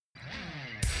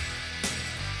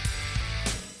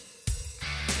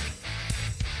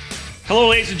Hello,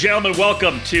 ladies and gentlemen.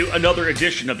 Welcome to another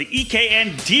edition of the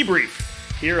EKN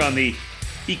Debrief here on the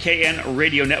EKN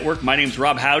Radio Network. My name is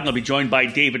Rob Howden. I'll be joined by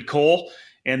David Cole.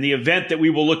 And the event that we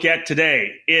will look at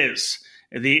today is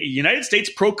the United States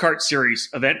Pro Kart Series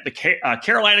event, the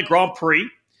Carolina Grand Prix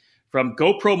from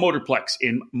GoPro Motorplex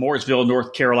in Mooresville,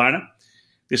 North Carolina.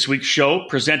 This week's show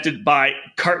presented by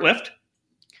Kartlift.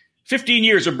 15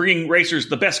 years of bringing racers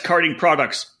the best karting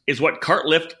products is what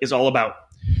Kartlift is all about.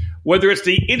 Whether it's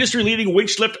the industry-leading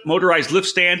winch lift motorized lift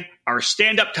stand, our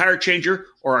stand-up tire changer,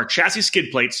 or our chassis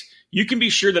skid plates, you can be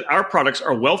sure that our products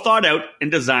are well thought out and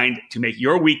designed to make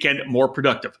your weekend more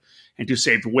productive and to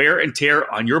save wear and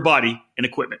tear on your body and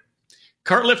equipment.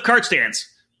 Kartlift kart stands,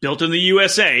 built in the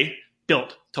USA,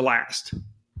 built to last.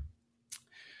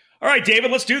 All right, David,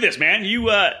 let's do this, man. You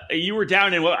were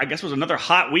down in what I guess was another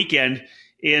hot weekend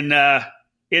in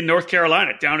North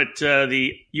Carolina, down at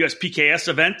the USPKS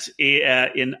event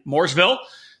in Mooresville.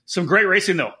 Some great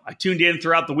racing, though. I tuned in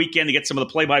throughout the weekend to get some of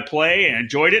the play-by-play and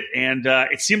enjoyed it, and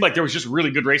it seemed like there was just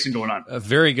really good racing going on.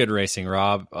 Very good racing,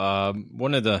 Rob.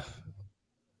 One of the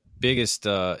biggest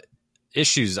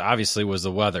issues, obviously, was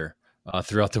the weather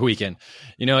throughout the weekend.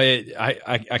 You know,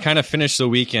 I kind of finished the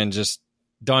weekend just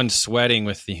done sweating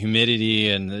with the humidity,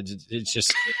 and it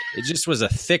just was a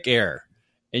thick air.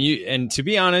 And to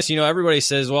be honest, you know, everybody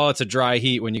says, well, it's a dry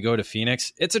heat when you go to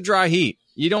Phoenix. It's a dry heat.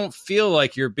 You don't feel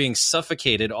like you're being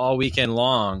suffocated all weekend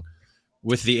long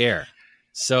with the air.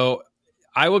 So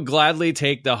I would gladly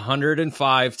take the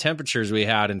 105 temperatures we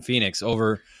had in Phoenix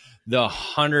over the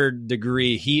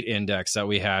 100-degree heat index that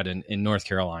we had in North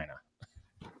Carolina.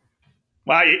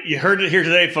 Wow, you heard it here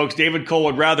today, folks. David Cole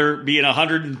would rather be in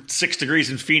 106 degrees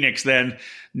in Phoenix than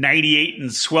 98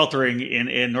 and sweltering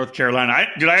in North Carolina.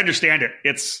 I understand it.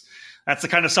 That's the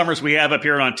kind of summers we have up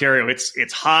here in Ontario.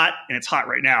 It's hot, and it's hot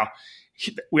right now.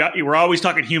 We're always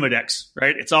talking humidex,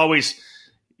 right? It's always,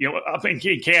 you know, up in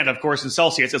Canada, of course, in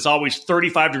Celsius, it's always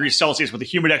 35 degrees Celsius with a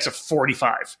humidex of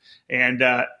 45. And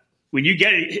when you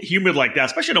get humid like that,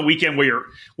 especially on a weekend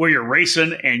where you're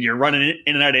racing and you're running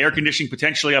in and out of air conditioning,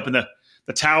 potentially up in the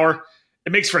tower,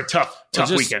 it makes for a tough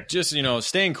weekend. Just, you know,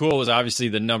 staying cool was obviously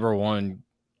the number one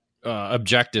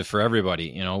objective for everybody,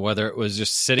 you know, whether it was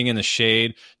just sitting in the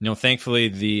shade. You know, thankfully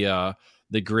the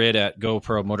grid at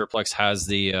GoPro Motorplex has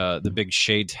the big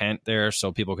shade tent there,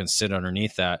 so people can sit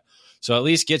underneath that. So at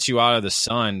least gets you out of the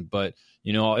sun. But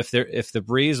you know, if the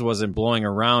breeze wasn't blowing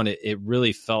around, it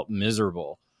really felt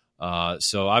miserable.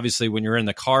 So obviously, when you're in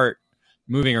the cart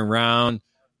moving around,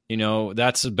 you know,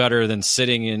 that's better than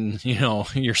sitting in, you know,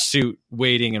 your suit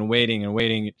waiting,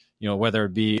 you know, whether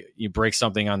it be you break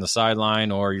something on the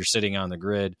sideline or you're sitting on the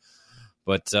grid.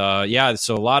 But yeah,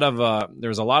 so there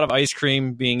was a lot of ice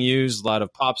cream being used, a lot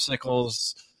of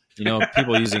popsicles, you know,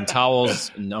 people using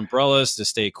towels and umbrellas to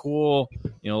stay cool.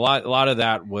 You know, a lot of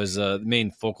that was the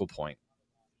main focal point.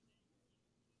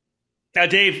 Now,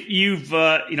 Dave, you've,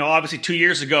 you know, obviously 2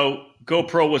 years ago,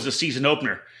 GoPro was the season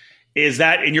opener. Is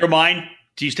that in your mind?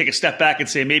 Do you take a step back and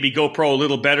say maybe GoPro a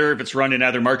little better if it's run in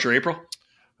either March or April?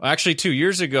 Actually, 2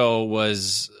 years ago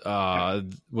was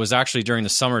actually during the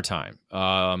summertime.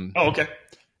 Okay.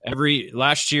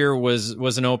 Last year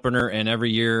was an opener, and every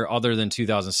year other than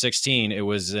 2016, it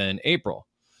was in April.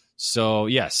 So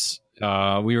yes,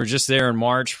 we were just there in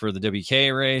March for the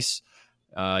WK race.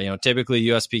 You know, typically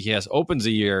USPKS opens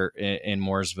a year in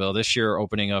Mooresville. This year,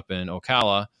 opening up in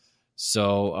Ocala.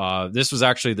 So this was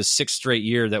actually the sixth straight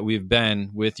year that we've been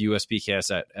with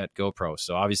USPKS at GoPro.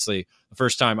 So obviously the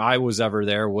first time I was ever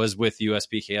there was with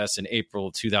USPKS in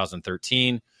April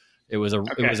 2013. It was a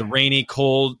rainy,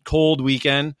 cold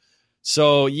weekend.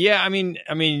 So yeah, I mean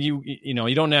you know,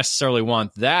 you don't necessarily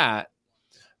want that,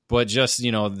 but just,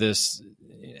 you know, this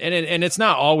and it's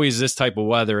not always this type of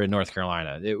weather in North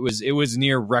Carolina. It was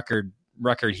near record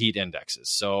heat indexes.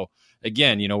 So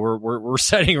again, you know, we're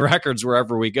setting records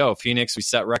wherever we go. Phoenix, we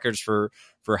set records for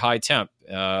high temp.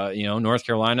 You know, North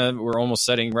Carolina, we're almost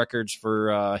setting records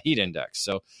for heat index.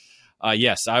 So,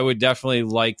 yes, I would definitely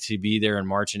like to be there in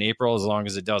March and April as long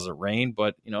as it doesn't rain.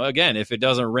 But, you know, again, if it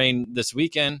doesn't rain this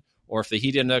weekend or if the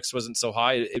heat index wasn't so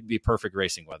high, it'd be perfect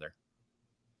racing weather.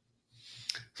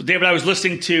 So, David, I was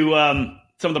listening to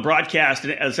some of the broadcast,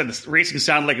 and as I said, the racing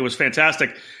sounded like it was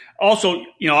fantastic. Also,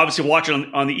 you know, obviously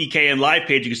watching on the EKN live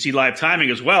page, you can see live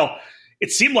timing as well. It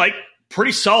seemed like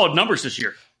pretty solid numbers this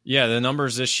year. Yeah, the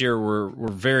numbers this year were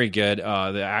very good.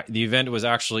 The event was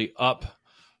actually up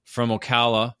from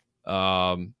Ocala,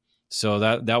 so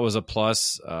that was a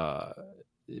plus.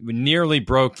 We nearly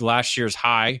broke last year's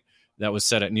high that was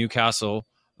set at Newcastle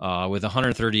with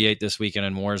 138 this weekend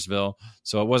in Mooresville.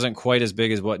 So it wasn't quite as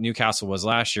big as what Newcastle was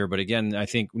last year. But again, I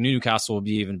think Newcastle will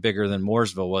be even bigger than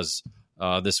Mooresville was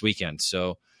this weekend.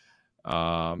 So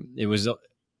it was.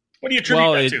 What do you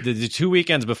attribute that to? The 2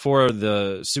 weekends before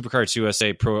the Supercarts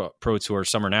USA Pro Tour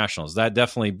Summer Nationals, that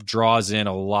definitely draws in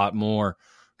a lot more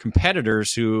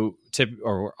competitors who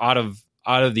are out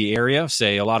of the area.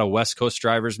 Say a lot of West Coast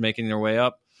drivers making their way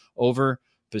up over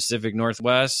Pacific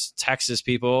Northwest, Texas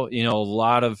people. A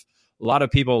lot of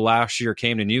people last year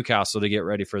came to Newcastle to get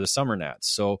ready for the Summer Nats.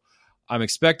 So I'm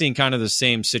expecting kind of the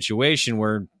same situation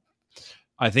where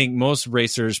I think most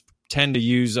racers tend to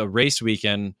use a race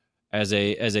weekend as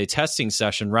a testing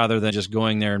session rather than just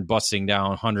going there and busting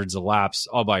down hundreds of laps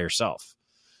all by yourself.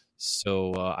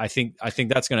 So I think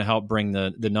that's going to help bring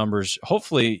the numbers,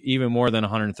 hopefully even more than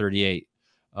 138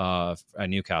 at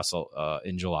Newcastle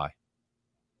in July.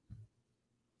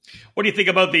 What do you think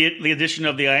about the addition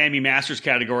of the IAME Masters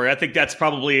category? I think that's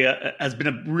probably has been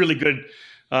a really good,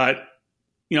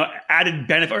 added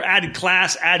benefit or added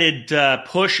class, added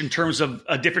push in terms of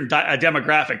a different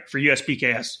demographic for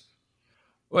USPKS.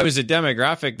 Well, it was a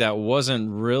demographic that wasn't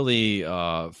really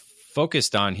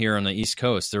focused on here on the East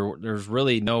Coast. There's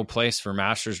really no place for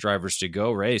Masters drivers to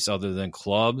go race other than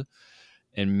club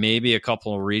and maybe a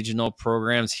couple of regional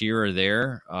programs here or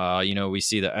there. We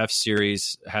see the F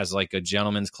Series has like a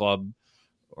gentleman's club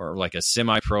or like a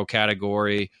semi-pro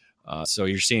category. So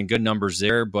you're seeing good numbers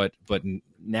there. But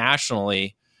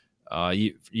nationally,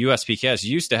 USPKS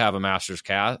used to have a Masters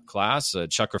class.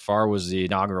 Chuck Raffar was the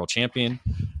inaugural champion.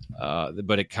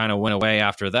 But it kind of went away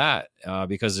after that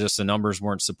because just the numbers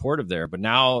weren't supportive there. But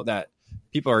now that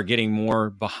people are getting more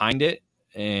behind it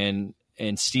and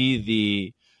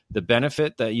see the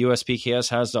benefit that USPKS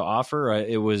has to offer,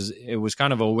 it was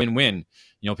kind of a win-win.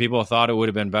 People thought it would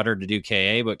have been better to do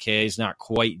KA, but KA is not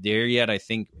quite there yet. I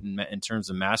think in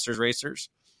terms of Masters racers,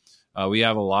 we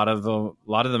have a lot of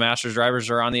the Masters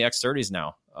drivers are on the X30s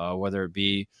now, whether it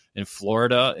be in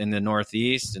Florida, in the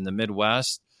Northeast, in the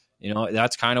Midwest.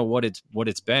 That's kind of what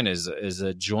it's been is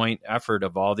a joint effort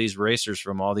of all these racers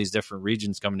from all these different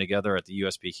regions coming together at the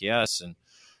USPKS. And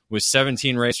with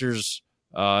 17 racers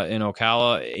in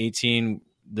Ocala, 18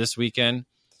 this weekend,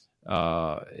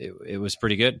 it was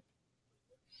pretty good.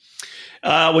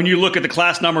 When you look at the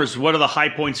class numbers, what are the high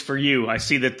points for you? I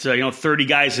see that 30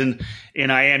 guys in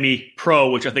IAME Pro,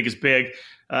 which I think is big.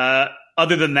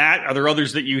 Other than that, are there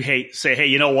others that you say, hey,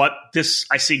 you know what?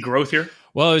 I see growth here?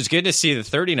 Well, it was good to see the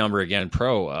 30 number again,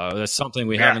 pro. That's something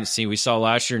we haven't seen. We saw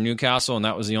last year in Newcastle, and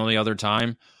that was the only other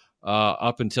time.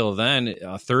 Up until then,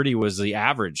 30 was the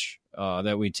average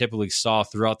that we typically saw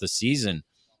throughout the season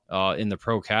in the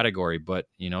pro category. But,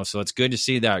 so it's good to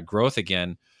see that growth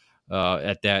again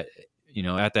at that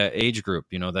age group,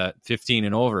 that 15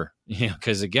 and over,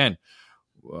 because again,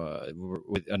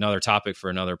 with another topic for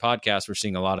another podcast, we're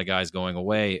seeing a lot of guys going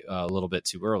away a little bit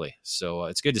too early. So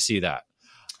it's good to see that.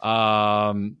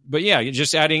 But yeah, you're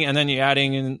just adding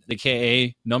in the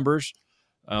KA numbers.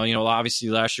 Obviously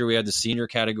last year we had the senior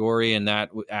category and that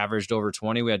averaged over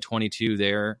 20. We had 22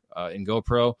 there in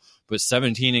GoPro, but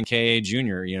 17 in KA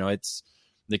junior. It's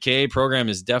the KA program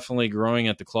is definitely growing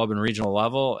at the club and regional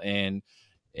level, and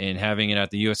having it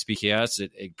at the USPKS,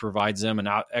 it provides them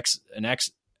an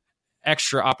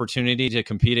extra opportunity to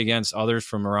compete against others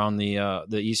from around the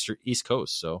East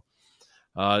Coast. So.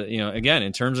 Again,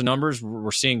 in terms of numbers,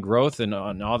 we're seeing growth in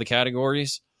all the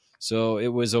categories. So it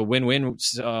was a win-win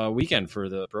weekend for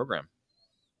the program.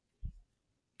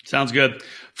 Sounds good.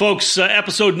 Folks,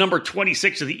 episode number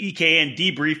 26 of the EKN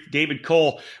Debrief, David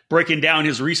Cole breaking down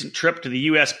his recent trip to the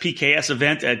USPKS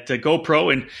event at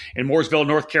GoPro in Mooresville,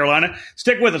 North Carolina.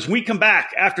 Stick with us. When we come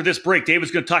back after this break,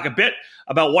 David's going to talk a bit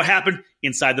about what happened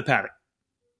inside the paddock.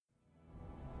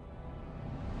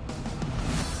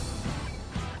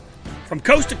 From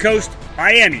coast to coast,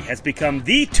 IAME has become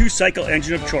the two-cycle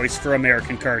engine of choice for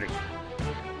American karting.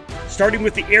 Starting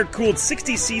with the air-cooled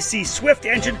 60cc Swift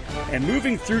engine and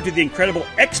moving through to the incredible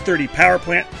X30 power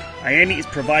plant, IAME is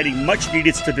providing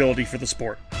much-needed stability for the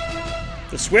sport.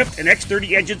 The Swift and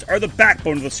X30 engines are the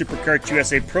backbone of the Supercarts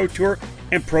USA Pro Tour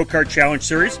and Pro Kart Challenge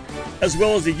Series, as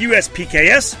well as the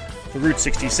USPKS, the Route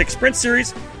 66 Sprint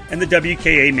Series, and the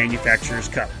WKA Manufacturers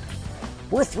Cup.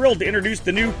 We're thrilled to introduce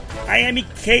the new IAME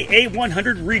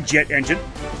KA100 Rejet engine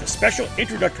with a special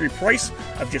introductory price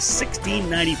of just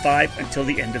 $16.95 until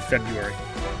the end of February.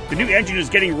 The new engine is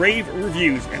getting rave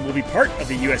reviews and will be part of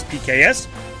the USPKS,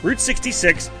 Route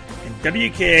 66, and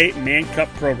WKA Man Cup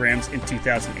programs in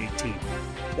 2018.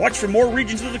 Watch for more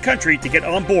regions of the country to get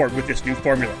on board with this new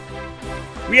formula.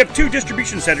 We have 2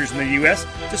 distribution centers in the U.S.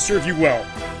 to serve you well.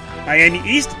 IAME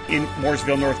East in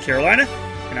Mooresville, North Carolina,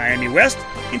 and IAME West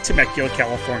in Temecula,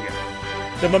 California.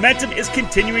 The momentum is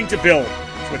continuing to build,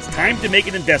 so it's time to make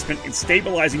an investment in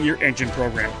stabilizing your engine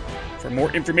program. For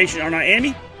more information on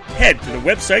IAME, head to the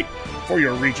website for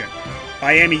your region,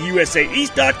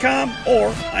 IAMEUSAEast.com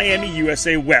or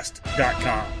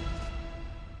IAMEUSAWest.com.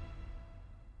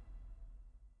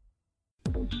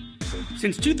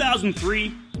 Since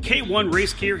 2003, K1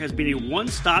 Race Gear has been a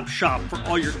one-stop shop for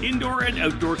all your indoor and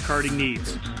outdoor karting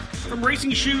needs. From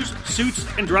racing shoes, suits,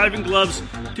 and driving gloves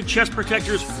to chest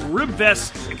protectors, rib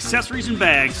vests, accessories, and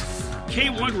bags,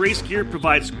 K1 Race Gear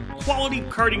provides quality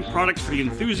karting products for the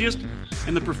enthusiast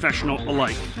and the professional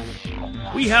alike.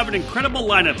 We have an incredible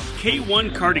lineup of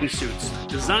K1 karting suits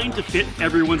designed to fit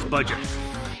everyone's budget.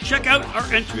 Check out our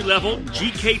entry-level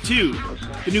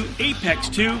GK2, the new Apex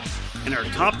 2, and our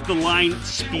top-of-the-line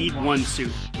Speed 1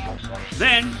 suit.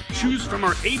 Then, choose from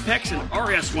our Apex and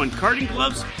RS1 karting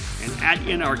gloves and add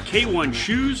in our K1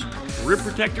 shoes, rib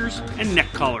protectors, and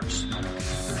neck collars.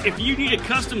 If you need a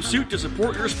custom suit to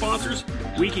support your sponsors,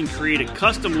 we can create a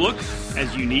custom look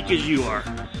as unique as you are.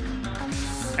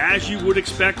 As you would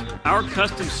expect, our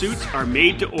custom suits are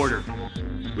made to order.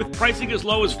 With pricing as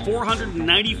low as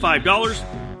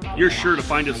 $495, you're sure to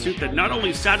find a suit that not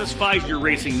only satisfies your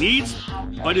racing needs,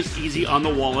 but is easy on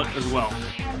the wallet as well.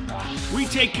 We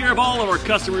take care of all of our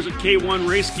customers at K1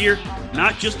 Race Gear,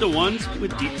 not just the ones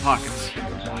with deep pockets.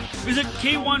 Visit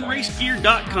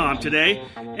K1RaceGear.com today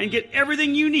and get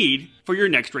everything you need for your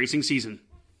next racing season.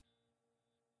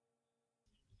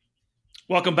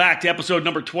 Welcome back to episode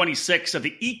number 26 of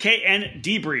the EKN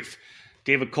Debrief.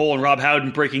 David Cole and Rob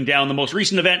Howden breaking down the most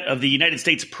recent event of the United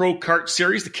States Pro Kart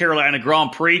Series, the Carolina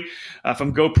Grand Prix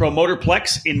from GoPro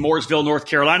Motorplex in Mooresville, North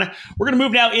Carolina. We're going to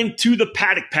move now into the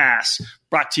Paddock Pass,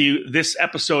 brought to you this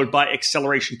episode by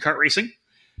Acceleration Kart Racing.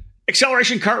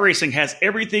 Acceleration Kart Racing has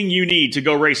everything you need to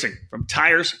go racing, from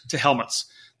tires to helmets.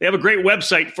 They have a great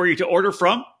website for you to order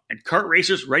from, and kart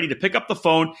racers ready to pick up the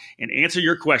phone and answer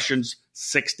your questions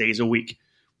 6 days a week.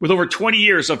 With over 20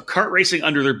 years of kart racing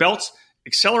under their belts,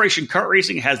 Acceleration Kart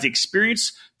Racing has the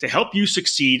experience to help you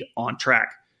succeed on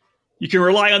track. You can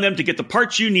rely on them to get the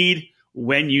parts you need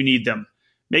when you need them.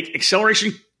 Make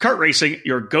Acceleration Kart Racing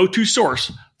your go-to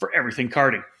source for everything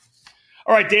karting.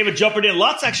 All right, David, jumping in.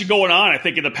 Lots actually going on, I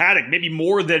think, in the paddock. Maybe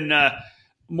more than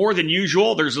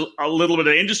usual. There's a little bit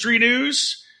of industry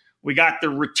news. We got the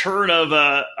return of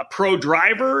a pro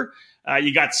driver.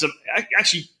 You got some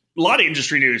actually a lot of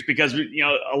industry news because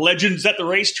a legend's at the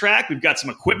racetrack. We've got some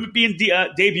equipment being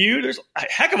debuted. There's a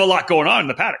heck of a lot going on in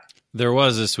the paddock. There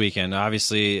was this weekend.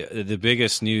 Obviously, the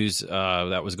biggest news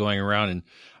that was going around, and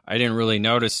I didn't really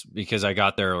notice because I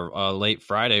got there late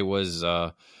Friday, was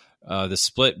the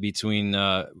split between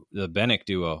the Bennett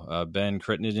duo. Ben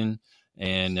Crittenden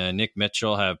and Nick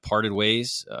Mitchell have parted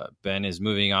ways. Ben is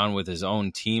moving on with his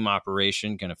own team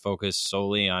operation, going to focus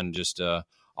solely on just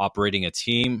operating a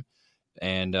team,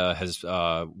 and has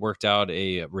worked out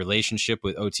a relationship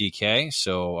with OTK.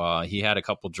 So he had a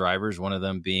couple drivers, one of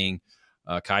them being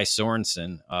Kai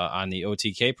Sorensen on the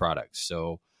OTK product.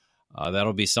 So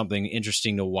that'll be something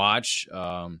interesting to watch.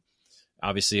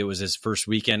 Obviously, it was his first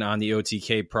weekend on the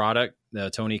OTK product,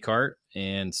 the Tony Kart.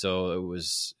 And so it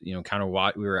was, kind of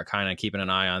what we were kind of keeping an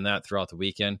eye on that throughout the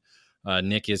weekend.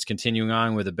 Nick is continuing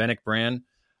on with the Bennett brand.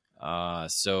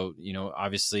 So,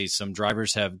 obviously some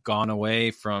drivers have gone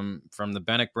away from the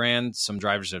Bennett brand. Some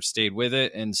drivers have stayed with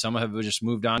it, and some have just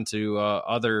moved on to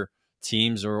other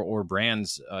teams or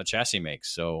brands chassis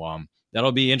makes. So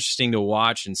that'll be interesting to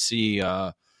watch and see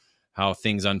how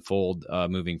things unfold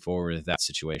moving forward with that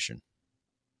situation.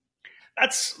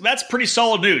 That's pretty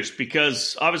solid news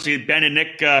because obviously Ben and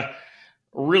Nick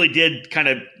really did kind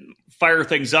of fire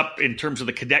things up in terms of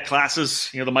the cadet classes,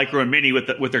 the micro and mini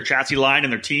with their chassis line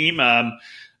and their team.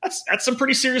 That's some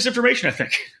pretty serious information, I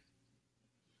think.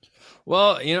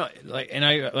 Well,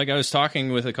 I was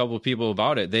talking with a couple of people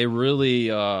about it. They really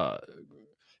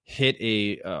hit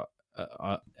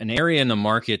an area in the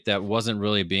market that wasn't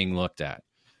really being looked at.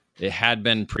 It had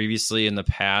been previously in the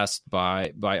past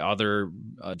by other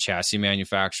chassis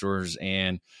manufacturers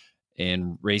and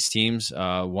race teams.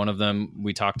 One of them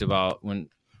we talked about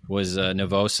was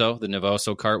Novoso. The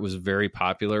Novoso kart was very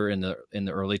popular in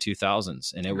the early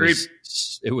 2000s, and it was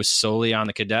solely on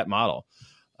the cadet model.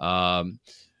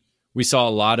 We saw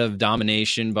a lot of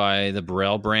domination by the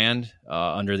Burrell brand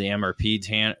under the MRP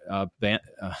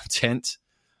tent.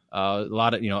 A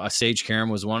lot of a Sage Karam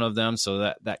was one of them,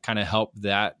 so that kind of helped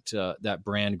that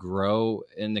brand grow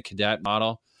in the cadet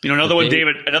model.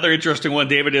 Another interesting one,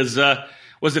 David, was the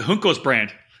Juncos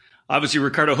brand. Obviously,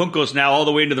 Ricardo Juncos now all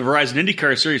the way into the Verizon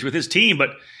IndyCar Series with his team,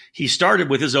 but he started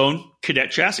with his own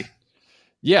cadet chassis.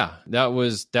 Yeah, that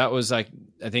was like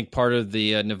I think part of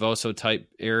the Novoso type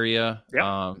area.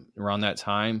 Yep. Around that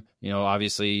time.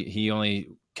 Obviously he only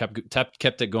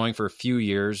kept it going for a few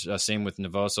years. Same with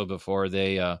Navoso before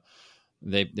they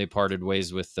parted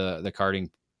ways with the karting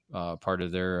part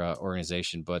of their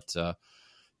organization. But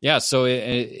yeah, so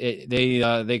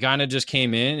they kind of just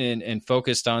came in and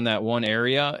focused on that one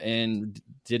area and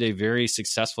did a very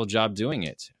successful job doing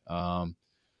it.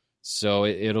 So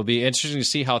it'll be interesting to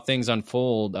see how things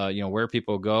unfold. Where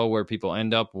people go, where people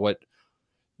end up, what.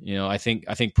 I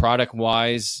think product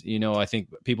wise, I think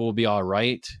people will be all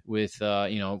right with,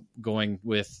 going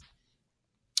with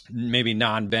maybe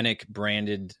non-Bennett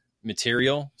branded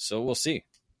material. So we'll see.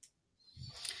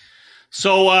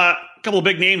 So a couple of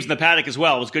big names in the paddock as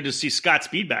well. It was good to see Scott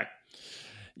Speed back.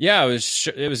 Yeah,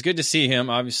 it was good to see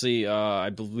him. Obviously, I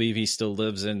believe he still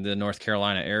lives in the North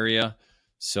Carolina area.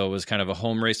 So it was kind of a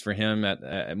home race for him at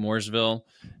Mooresville,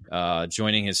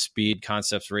 joining his Speed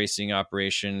Concepts racing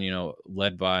operation,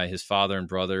 led by his father and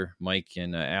brother, Mike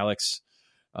and Alex.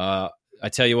 I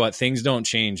tell you what, things don't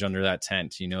change under that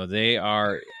tent. They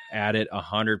are at it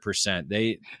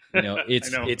 100%.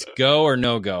 It's go or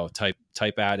no go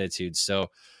type attitude.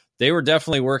 So they were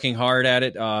definitely working hard at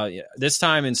it. This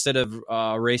time, instead of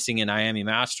racing in Miami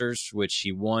Masters, which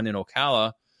he won in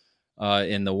Ocala,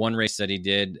 in the one race that he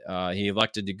did, he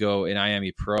elected to go in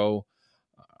Miami Pro.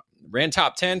 Ran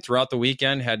top 10 throughout the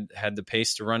weekend. Had the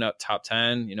pace to run up top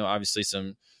 10. Obviously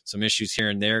some issues here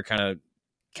and there kind of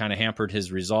hampered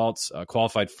his results.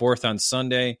 Qualified fourth on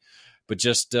Sunday, but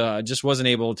just wasn't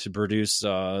able to produce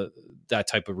that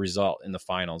type of result in the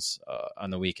finals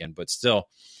on the weekend. But still,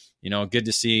 good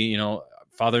to see.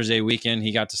 Father's Day weekend,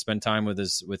 he got to spend time with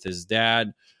his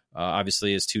dad.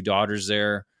 Obviously, his two daughters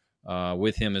there.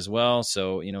 With him as well.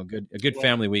 So, a good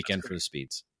family weekend for the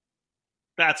Speeds.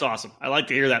 That's awesome. I like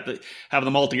to hear that having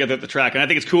them all together at the track. And I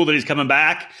think it's cool that he's coming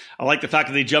back. I like the fact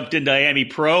that they jumped into Miami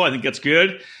Pro. I think that's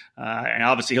good. And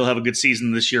obviously he'll have a good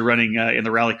season this year running in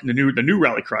the new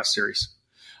Rallycross series.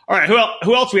 All right.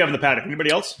 Who else do we have in the paddock? Anybody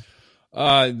else?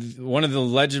 One of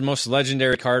the most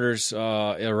legendary karters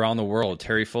around the world,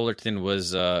 Terry Fullerton,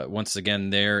 was once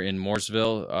again there in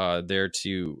Mooresville, there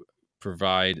to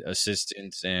provide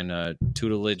assistance and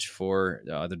tutelage for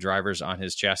the drivers on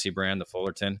his chassis brand, the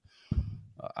Fullerton.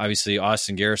 Obviously,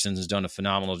 Austin Garrison has done a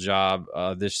phenomenal job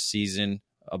this season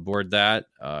aboard that.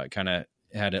 Kind of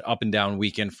had an up and down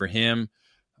weekend for him.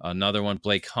 Another one,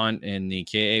 Blake Hunt, in the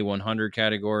KA 100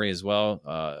 category as well.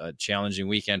 A challenging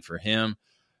weekend for him.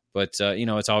 But,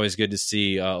 it's always good to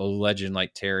see a legend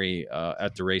like Terry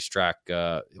at the racetrack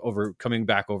coming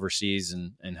back overseas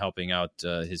and helping out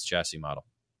his chassis model.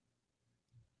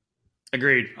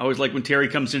 Agreed. I always like when Terry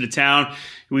comes into town.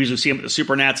 We usually see him at the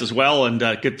Supernats as well, and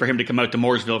good for him to come out to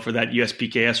Mooresville for that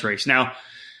USPKS race. Now,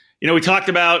 we talked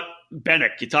about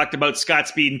Bennett. You talked about Scott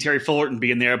Speed and Terry Fullerton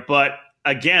being there, but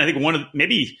again, I think one of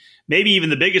maybe even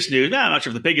the biggest news. I'm not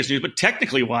sure if the biggest news, but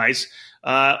technically wise,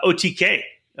 OTK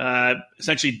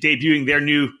essentially debuting their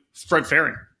new front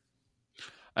fairing.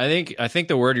 I think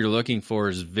the word you're looking for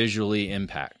is visual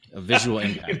impact. Visual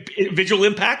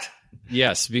impact.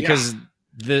 Yes, because. Yeah.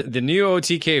 The new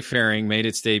OTK fairing made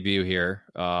its debut here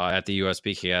at the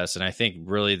USPKS, and I think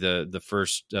really the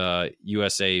first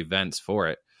USA events for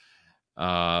it.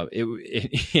 A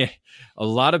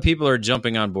lot of people are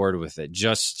jumping on board with it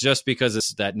just because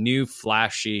it's that new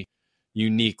flashy,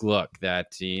 unique look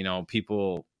that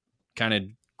people kind of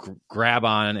grab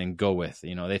on and go with.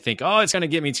 They think, oh, it's going to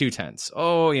get me 210s.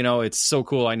 Oh, it's so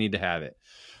cool, I need to have it.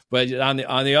 But on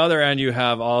the other end, you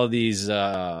have all these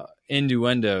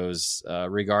innuendos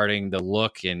regarding the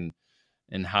look and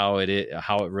how it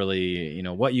really,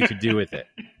 what you could do with it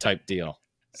type deal.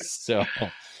 So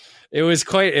it was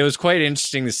quite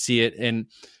interesting to see it, and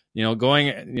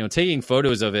taking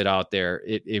photos of it out there.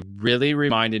 It really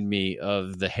reminded me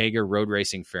of the Hager road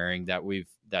racing fairing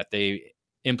that they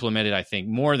implemented, I think,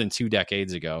 more than 2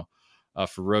 decades ago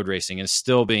for road racing, and is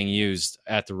still being used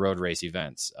at the road race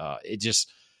events. It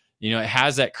just it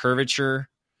has that curvature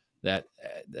that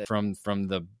from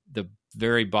the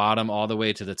very bottom all the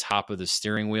way to the top of the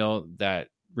steering wheel that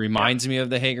reminds me of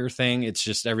the Hager thing. It's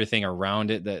just everything around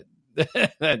it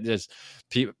that just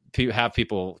have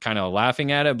people kind of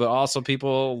laughing at it, but also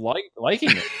people liking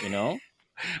it.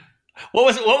 What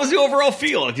was the overall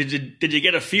feel? Did you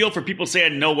get a feel for people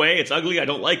saying no way, it's ugly, I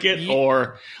don't like it,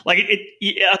 or like it?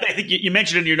 I think you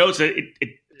mentioned in your notes that it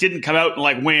didn't come out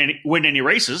and win any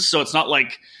races, so it's not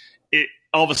like it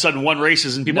all of a sudden won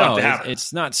races and people have to have it.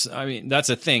 It's not. I mean, that's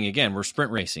a thing. Again, we're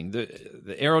sprint racing. The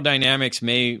aerodynamics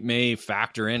may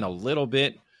factor in a little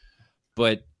bit,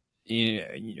 but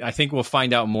I think we'll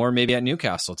find out more maybe at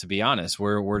Newcastle, to be honest,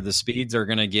 where the speeds are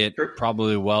going to get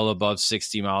probably well above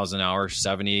 60 miles an hour,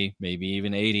 70, maybe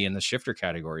even 80 in the shifter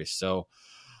category. So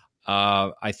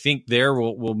I think there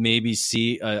we'll maybe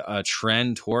see a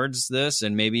trend towards this,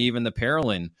 and maybe even the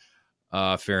Parolin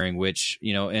fairing, which,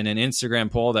 in an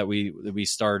Instagram poll that we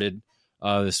started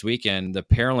this weekend, the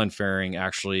Parolin fairing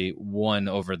actually won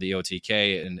over the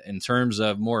OTK in terms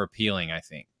of more appealing, I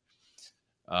think.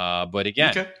 But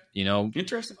again,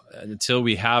 interesting. Until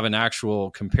we have an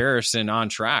actual comparison on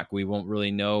track, we won't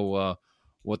really know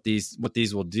what these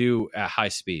will do at high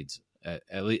speeds.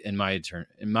 At least in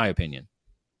my opinion.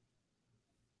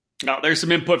 Now, there's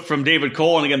some input from David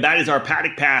Cole, and again, that is our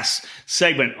Paddock Pass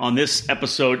segment on this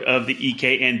episode of the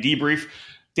EKN Debrief.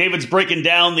 David's breaking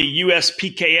down the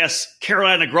USPKS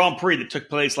Carolina Grand Prix that took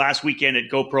place last weekend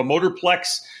at GoPro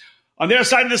Motorplex. On the other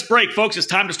side of this break, folks, it's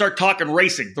time to start talking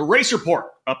racing. The Race Report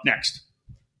up next.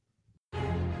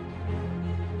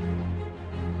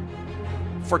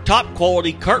 For top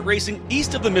quality kart racing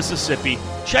east of the Mississippi,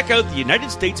 check out the United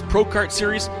States Pro Kart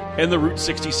Series and the Route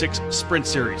 66 Sprint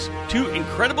Series, two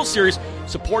incredible series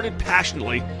supported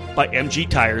passionately by MG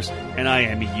Tires and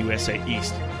IAME USA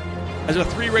East. As a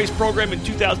 3-race program in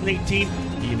 2018,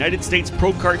 the United States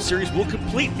Pro Kart Series will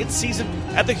complete its season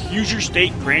at the Hoosier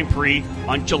State Grand Prix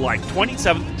on July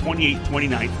 27th, 28th,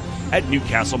 29th at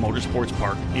Newcastle Motorsports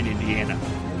Park in Indiana.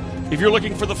 If you're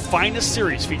looking for the finest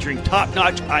series featuring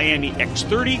top-notch IAME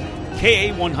X30,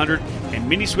 KA100, and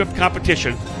Mini Swift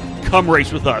competition, come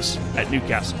race with us at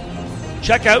Newcastle.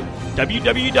 Check out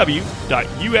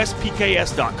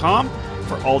www.uspks.com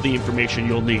for all the information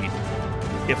you'll need.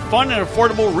 If fun and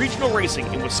affordable regional racing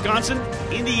in Wisconsin,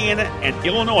 Indiana, and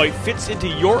Illinois fits into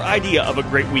your idea of a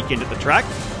great weekend at the track,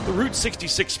 the Route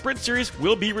 66 Sprint Series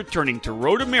will be returning to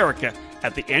Road America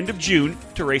at the end of June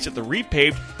to race at the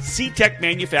repaved C-Tech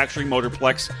Manufacturing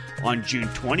Motorplex on June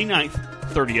 29th,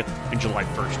 30th, and July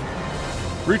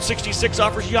 1st. Route 66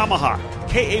 offers Yamaha,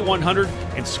 KA100,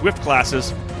 and Swift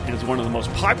classes and is one of the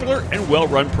most popular and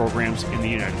well-run programs in the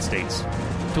United States.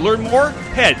 To learn more,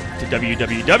 head to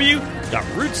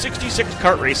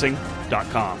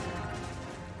www.route66kartracing.com.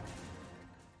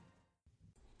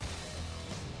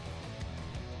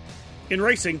 In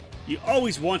racing, you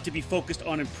always want to be focused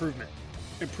on improvement.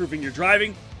 Improving your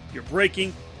driving, your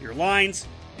braking, your lines,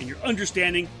 and your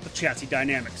understanding of chassis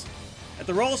dynamics. At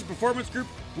the Rawlson Performance Group,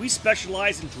 we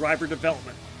specialize in driver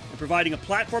development and providing a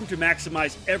platform to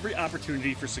maximize every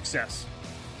opportunity for success.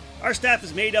 Our staff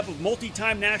is made up of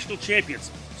multi-time national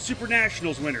champions, Super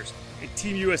Nationals winners, and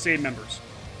Team USA members.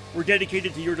 We're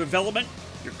dedicated to your development,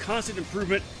 your constant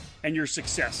improvement, and your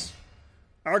success.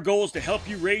 Our goal is to help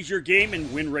you raise your game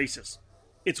and win races.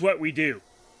 It's what we do.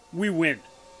 We win.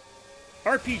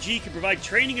 RPG can provide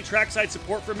training and trackside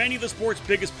support for many of the sport's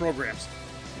biggest programs.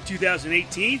 In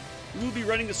 2018, we will be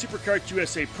running the SuperKart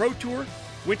USA Pro Tour,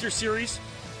 Winter Series,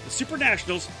 the Super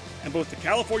Nationals, and both the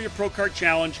California Pro Kart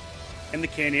Challenge and the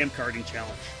Can-Am Karting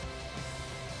Challenge.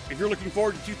 If you're looking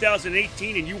forward to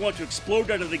 2018 and you want to explode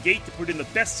out of the gate to put in the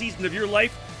best season of your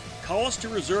life, call us to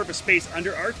reserve a space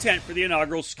under our tent for the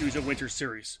inaugural SCUSA Winter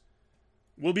Series.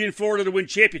 We'll be in Florida to win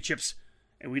championships,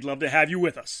 and we'd love to have you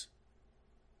with us.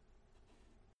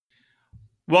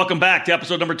 Welcome back to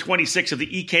episode number 26 of the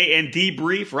EKN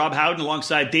Debrief. Rob Howden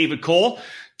alongside David Cole.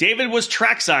 David was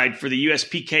trackside for the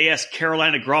USPKS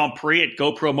Carolina Grand Prix at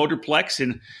GoPro Motorplex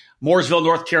in Mooresville,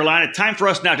 North Carolina. Time for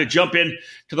us now to jump in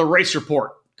to the race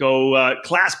report. Go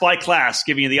class by class,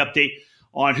 giving you the update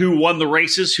on who won the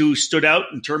races, who stood out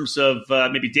in terms of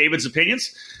maybe David's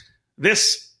opinions.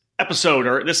 This episode,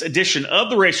 or this edition of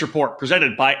the race report,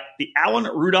 presented by the Alan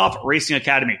Rudolph Racing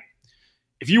Academy.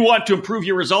 If you want to improve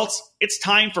your results, it's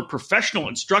time for professional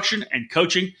instruction and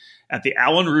coaching at the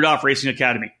Alan Rudolph Racing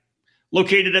Academy.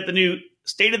 Located at the new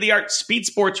state-of-the-art Speed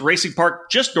Sports Racing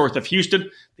Park just north of Houston,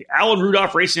 the Alan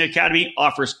Rudolph Racing Academy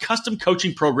offers custom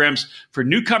coaching programs for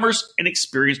newcomers and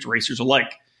experienced racers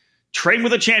alike. Train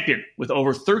with a champion with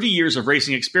over 30 years of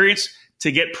racing experience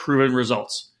to get proven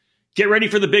results. Get ready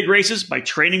for the big races by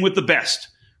training with the best.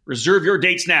 Reserve your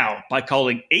dates now by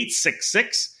calling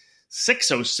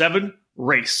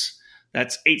 866-607-RACE.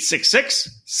 That's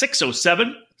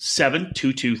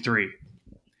 866-607-7223.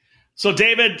 So,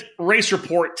 David, race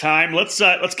report time. Let's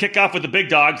kick off with the big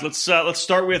dogs. Let's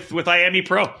start with IAME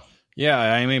Pro.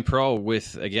 Yeah, IAME Pro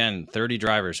with, again, 30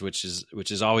 drivers, which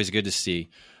is always good to see.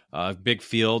 Big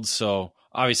field, so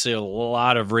obviously a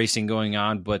lot of racing going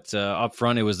on. But up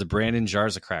front, it was the Brandon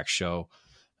Jarzakrak show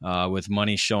with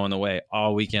Money showing the way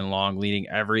all weekend long, leading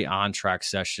every on-track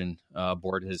session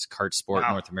aboard his Kart Sport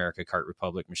North America Kart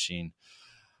Republic machine.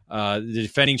 The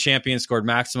defending champion scored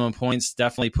maximum points,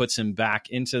 definitely puts him back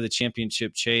into the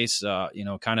championship chase.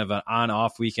 Kind of an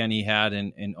on-off weekend he had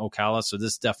in Ocala, so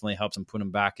this definitely helps him put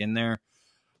him back in there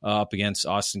up against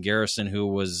Austin Garrison, who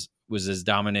was was as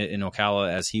dominant in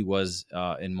Ocala as he was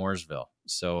in Mooresville.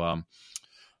 So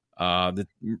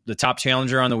the top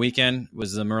challenger on the weekend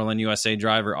was the Merlin USA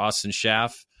driver Austin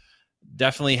Schaff.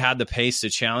 Definitely had the pace to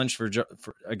challenge for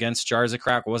against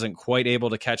Jarzakrak. Wasn't quite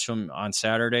able to catch him on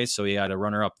Saturday, so he had a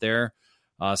runner up there.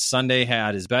 Sunday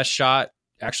had his best shot.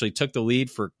 Actually took the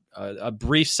lead for a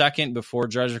brief second before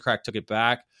Jarzakrak took it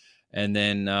back, and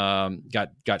then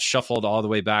got shuffled all the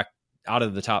way back out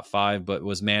of the top 5, but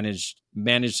was managed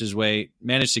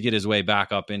to get his way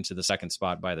back up into the second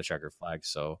spot by the checkered flag.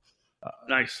 So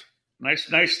nice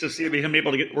to see him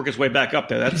able to work his way back up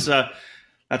there.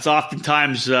 That's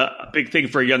oftentimes a big thing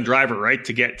for a young driver, right?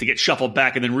 To get shuffled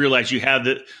back and then realize you have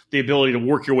the ability to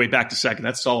work your way back to second.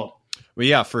 That's solid. Well,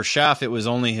 yeah, for Schaff, it was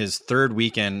only his third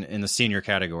weekend in the senior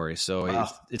category. So wow.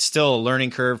 It's still a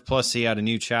learning curve. Plus, he had a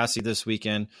new chassis this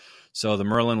weekend. So the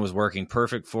Merlin was working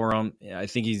perfect for him. I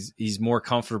think he's more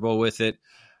comfortable with it.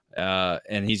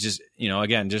 And he's just,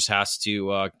 again, just has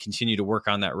to continue to work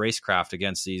on that racecraft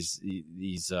against these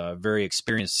very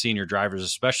experienced senior drivers,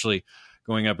 especially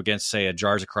going up against, say, a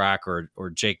Jarzakrak or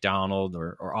Jake Donald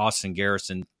or Austin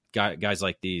Garrison, guys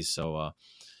like these. So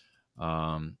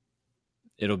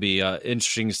it'll be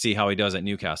interesting to see how he does at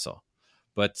Newcastle.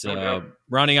 But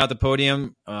rounding out the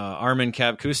podium, Armin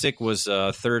Kapkusik was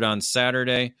third on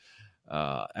Saturday.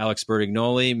 Alex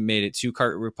Bertignoli made it 2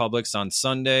 Kart Republics on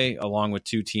Sunday, along with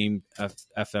 2 Team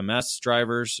FMS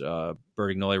drivers.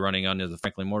 Bertignoli running under the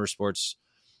Franklin Motorsports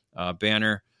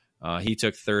banner. He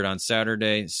took third on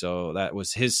Saturday, so that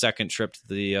was his second trip to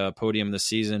the podium this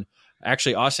season.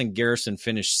 Actually, Austin Garrison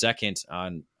finished second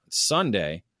on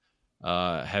Sunday,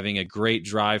 having a great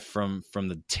drive from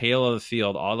the tail of the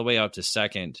field all the way up to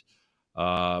second.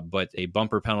 But a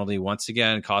bumper penalty once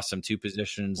again cost him 2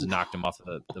 positions and knocked him off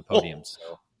the podium.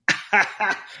 So.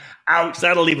 Ouch!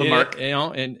 That'll leave a mark.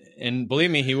 And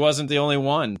believe me, he wasn't the only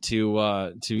one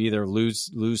to either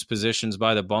lose positions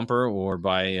by the bumper or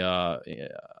by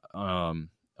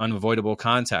unavoidable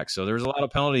contact. So there's a lot of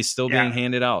penalties still being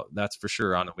handed out. That's for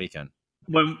sure on the weekend.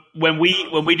 When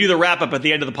we do the wrap up at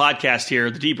the end of the podcast here,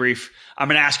 the debrief, I'm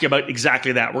going to ask you about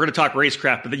exactly that. We're going to talk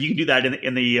racecraft, but then you can do that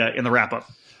in the wrap up.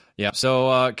 Yeah.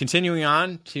 So continuing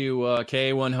on to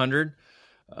KA100,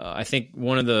 I think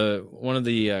one of the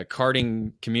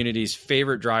karting community's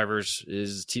favorite drivers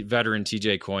is veteran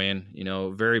TJ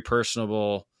Coyen. Very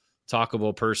personable,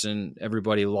 talkable person.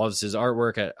 Everybody loves his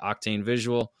artwork at Octane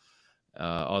Visual.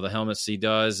 All the helmets he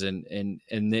does, and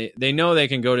they know they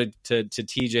can go to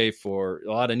TJ for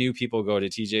a lot of new people go to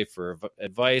TJ for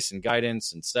advice and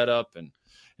guidance and setup, and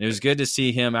it was good to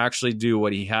see him actually do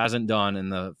what he hasn't done in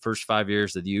the first 5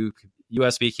 years of the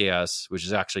USBKS, which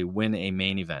is actually win a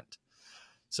main event.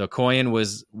 So Coyen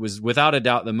was without a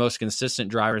doubt the most consistent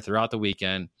driver throughout the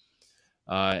weekend,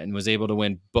 and was able to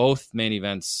win both main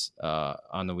events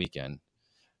on the weekend.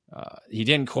 He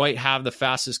didn't quite have the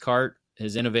fastest kart.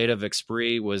 His Innovative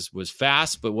Esprit was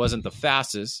fast, but wasn't the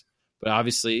fastest. But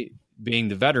obviously, being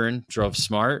the veteran, drove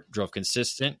smart, drove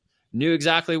consistent, knew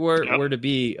exactly where to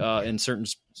be in certain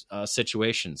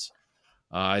situations.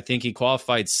 I think he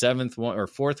qualified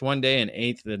 4th one day and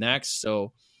 8th the next.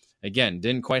 So again,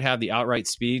 didn't quite have the outright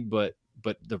speed, but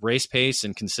the race pace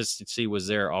and consistency was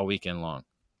there all weekend long.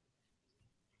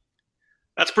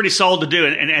 That's pretty solid to do.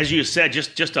 And as you said,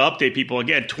 just to update people,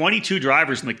 again, 22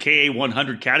 drivers in the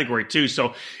KA100 category too.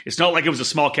 So it's not like it was a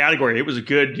small category. It was a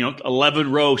good,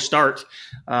 11-row start.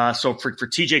 So for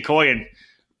TJ Coyen,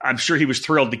 I'm sure he was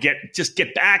thrilled to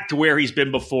get back to where he's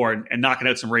been before and knocking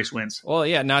out some race wins. Well,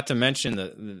 yeah, not to mention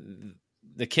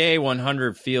the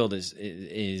KA100 field is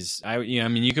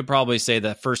you could probably say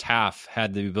that first half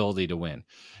had the ability to win.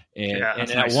 And at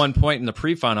nice. One point in the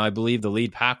pre-final, I believe the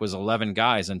lead pack was 11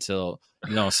 guys until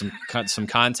some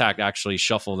contact actually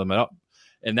shuffled them up,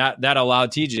 and that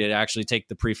allowed TJ to actually take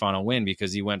the pre-final win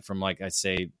because he went from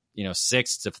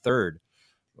 6th to 3rd,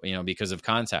 because of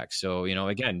contact. So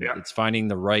again, it's finding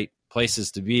the right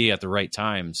places to be at the right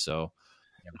time. So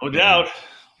no doubt.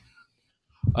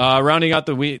 Rounding out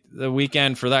the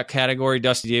weekend for that category,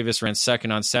 Dusty Davis ran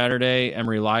second on Saturday.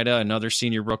 Emery Lida, another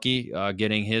senior rookie,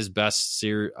 getting his best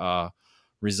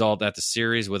result at the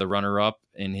series with a runner-up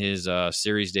in his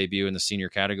series debut in the senior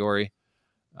category.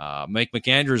 Mike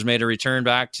McAndrews made a return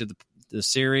back to the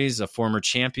series, a former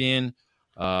champion.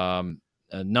 A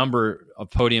number of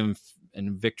podium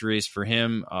and victories for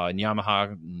him in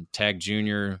Yamaha and Tag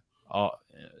Junior, a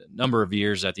number of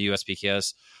years at the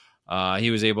USPKS.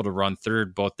 He was able to run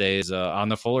third both days on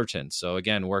the Fullerton. So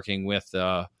again, working with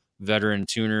veteran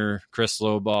tuner Chris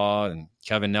Lobaugh and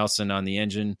Kevin Nelson on the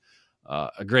engine.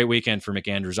 A great weekend for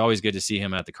McAndrews. Always good to see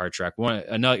him at the kart track.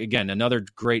 Another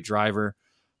great driver.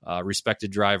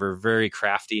 respected driver, very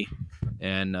crafty,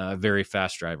 and very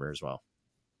fast driver as well.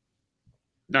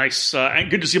 Nice. And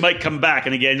good to see Mike come back.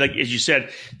 And again, like as you said,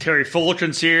 Terry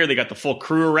Fullerton's here. They got the full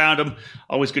crew around him.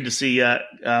 Always good to see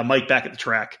Mike back at the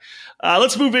track.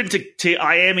 Let's move into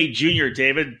Miami Junior,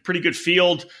 David. Pretty good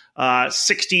field.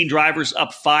 16 drivers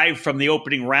up 5 from the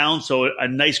opening round. So a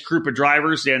nice group of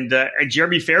drivers. And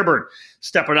Jeremy Fairburn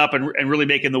stepping up and really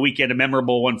making the weekend a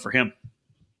memorable one for him.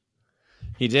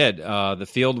 He did. The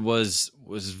field was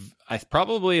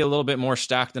probably a little bit more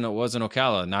stacked than it was in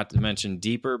Ocala, not to mention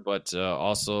deeper, but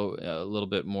also a little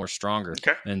bit more stronger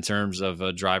in terms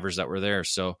of drivers that were there.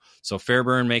 So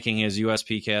Fairburn making his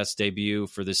USPKS debut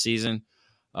for the season,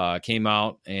 came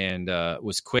out and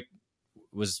was quick,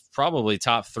 was probably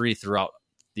top 3 throughout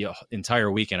the entire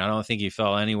weekend. I don't think he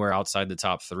fell anywhere outside the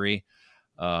top 3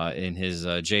 in his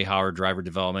Jay Howard driver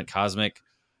development. Cosmic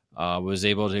was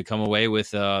able to come away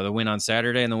with the win on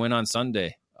Saturday and the win on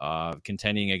Sunday.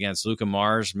 Contending against Luca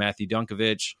Mars, Matthew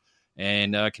Dunkovich,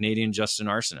 and Canadian Justin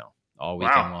Arsenault all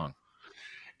weekend long.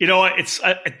 You know,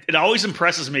 it always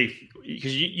impresses me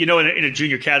because in a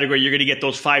junior category, you're going to get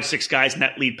those 5-6 guys in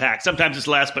that lead pack. Sometimes it's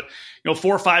less, but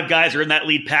 4 or 5 guys are in that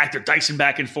lead pack. They're dicing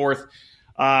back and forth.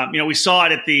 We saw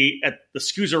it at the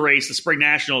SCUSA race, the Spring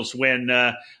Nationals, when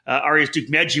Arias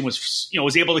Dukmedjian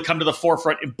was able to come to the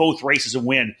forefront in both races and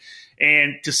win.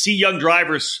 And to see young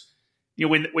drivers,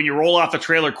 when you roll off the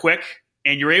trailer quick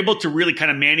and you're able to really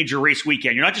kind of manage your race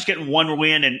weekend, you're not just getting one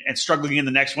win and struggling in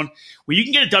the next one. When you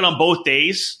can get it done on both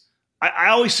days, I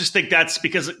always just think that's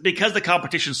because the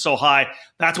competition's so high.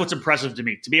 That's what's impressive to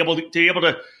me, to be able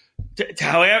to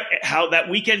how that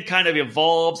weekend kind of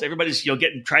evolves. Everybody's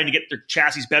trying to get their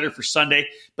chassis better for Sunday,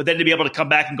 but then to be able to come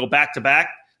back and go back to back,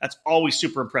 that's always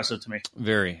super impressive to me.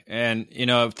 Very. And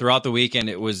throughout the weekend,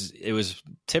 it was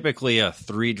typically a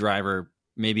 3-driver,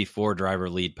 maybe 4-driver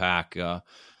lead pack.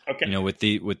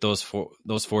 With those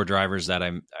four drivers that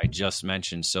I just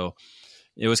mentioned. So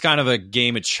it was kind of a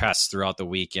game of chess throughout the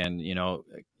weekend.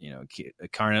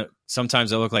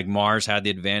 Sometimes it looked like Mars had the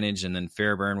advantage, and then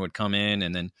Fairburn would come in,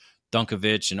 and then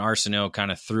Dunkovich and Arsenault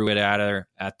kind of threw it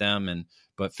at them,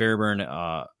 but Fairburn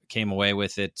came away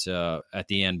with it at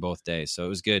the end both days. So it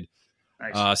was good.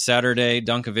 Nice. Saturday,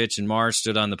 Dunkovich and Mars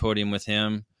stood on the podium with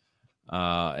him.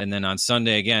 And then on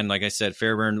Sunday, again, like I said,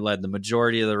 Fairburn led the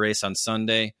majority of the race on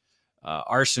Sunday.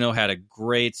 Arsenault had a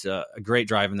great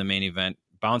drive in the main event,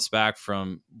 bounced back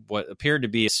from what appeared to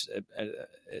be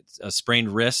a sprained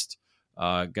wrist.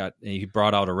 He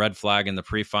brought out a red flag in the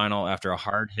pre-final after a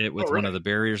hard hit with one of the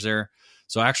barriers there.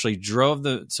 So actually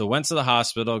went to the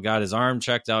hospital, got his arm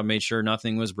checked out, made sure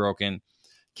nothing was broken,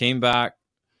 came back,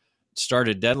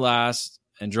 started dead last,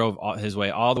 and drove his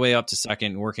way all the way up to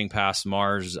second, working past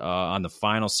Mars on the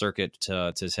final circuit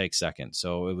to take second.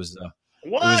 So it was a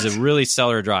really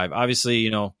stellar drive. Obviously,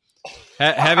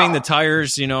 having the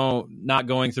tires, not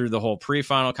going through the whole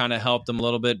pre-final kind of helped him a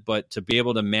little bit, but to be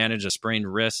able to manage a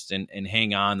sprained wrist and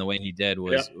hang on the way he did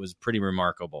was pretty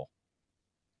remarkable.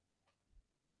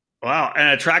 Wow, and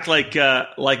a track like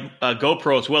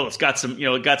GoPro as well. It's got some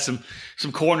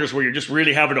corners where you're just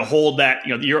really having to hold that.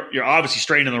 You're obviously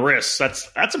straining the wrists.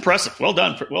 That's impressive. Well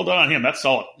done on him. That's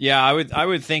solid. Yeah, I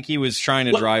would think he was trying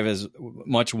to drive as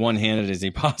much one-handed as he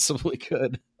possibly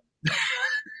could.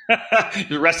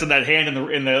 Just resting that hand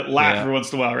in the lap every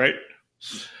once in a while, right?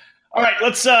 All right,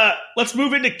 let's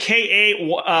move into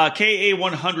KA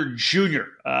 100 Junior.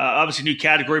 Obviously, new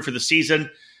category for the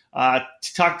season.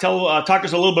 Talk to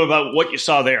us a little bit about what you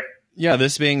saw there. Yeah,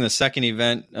 this being the second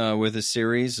event with the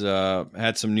series,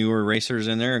 had some newer racers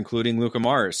in there, including Luca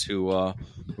Mars, who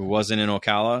wasn't in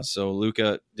Ocala. So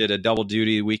Luca did a double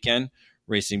duty weekend,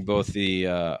 racing both the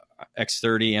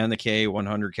X30 and the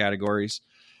KA100 categories.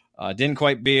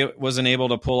 Wasn't able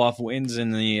to pull off wins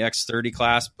in the X30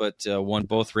 class, but won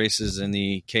both races in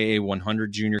the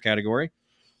KA100 junior category.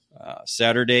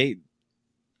 Saturday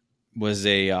was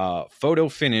a photo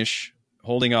finish,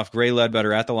 holding off Gray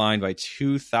Ledbetter at the line by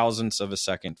 0.02 of a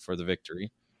second for the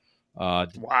victory. Wow.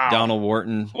 Donald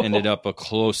Wharton ended up a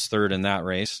close third in that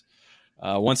race.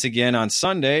 Once again on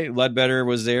Sunday, Ledbetter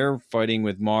was there fighting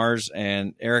with Mars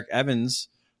and Eric Evans,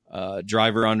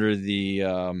 driver under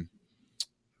the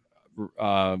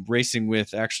racing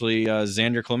with actually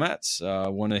Xander Clements,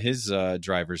 one of his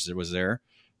drivers that was there.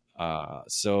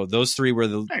 So those three was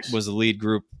the lead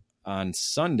group on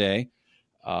Sunday.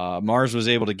 Mars was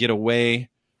able to get away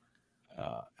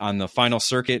on the final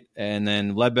circuit, and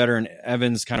then Ledbetter and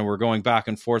Evans kind of were going back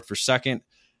and forth for second.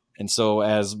 And so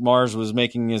as Mars was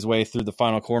making his way through the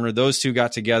final corner, those two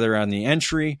got together on the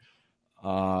entry,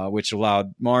 which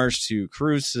allowed Mars to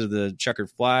cruise to the checkered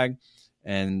flag.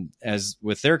 And as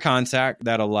with their contact,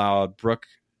 that allowed Brooke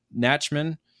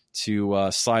Natchman to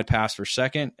slide past for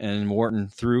second and Wharton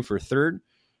through for third.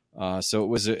 So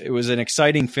it was an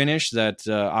exciting finish that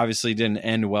obviously didn't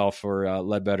end well for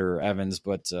Ledbetter or Evans,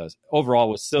 but overall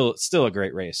was still a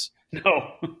great race.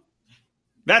 No,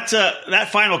 that's that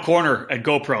final corner at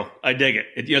GoPro. I dig it.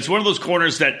 It's one of those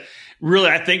corners that really,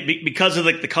 I think, because of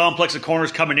the complex of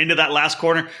corners coming into that last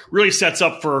corner, really sets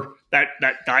up for that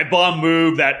dive bomb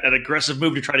move, that aggressive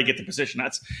move to try to get the position.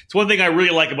 It's one thing I really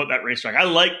like about that racetrack. I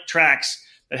like tracks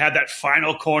that have that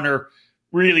final corner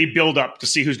really build up to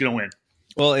see who's going to win.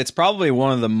 Well, it's probably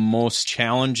one of the most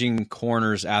challenging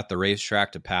corners at the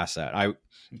racetrack to pass at.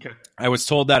 I was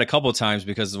told that a couple of times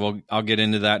because I'll get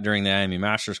into that during the IME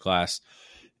Masters class,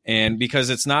 and because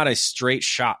it's not a straight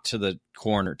shot to the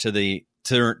corner, to the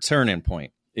turn-in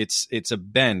point. It's a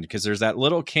bend because there's that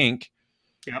little kink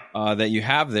that you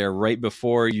have there right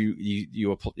before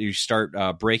you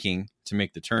start braking to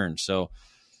make the turn. So,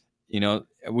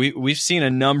 we've seen a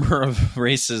number of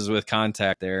races with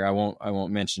contact there. I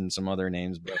won't mention some other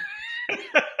names, but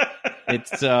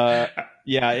it's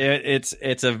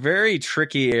it's a very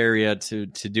tricky area to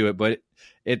do it. But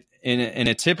it in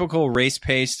a typical race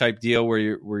pace type deal where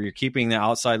you're keeping the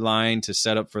outside line to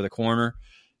set up for the corner,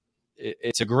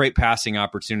 it's a great passing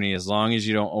opportunity as long as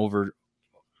you don't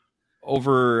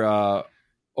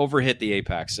overhit the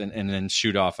apex and then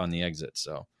shoot off on the exit.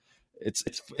 So it's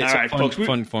a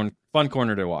fun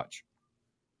corner to watch.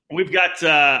 We got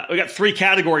 3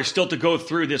 categories still to go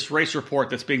through this race report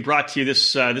that's being brought to you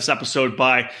this episode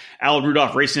by Alan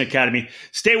Rudolph Racing Academy.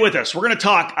 Stay with us. We're going to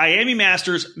talk IME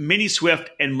Masters, Mini Swift,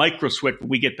 and Micro Swift when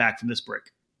we get back from this break.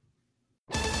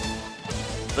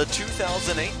 The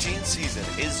 2018 season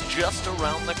is just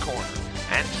around the corner,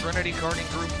 and Trinity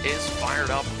Karting Group is fired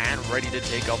up and ready to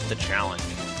take up the challenge.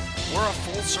 We're a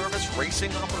full-service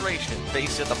racing operation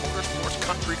based at the Motorsports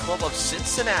Country Club of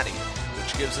Cincinnati,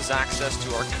 which gives us access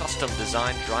to our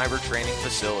custom-designed driver training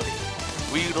facility.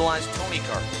 We utilize Tony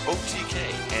Kart, OTK,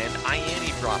 and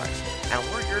IANI products, and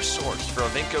we're your source for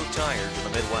Avinco tires in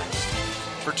the Midwest.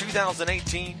 For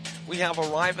 2018, we have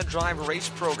Arrive and Drive race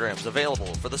programs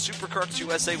available for the SuperKarts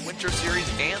USA Winter Series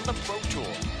and the Pro Tour,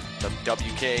 the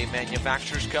WK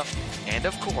Manufacturers Cup, and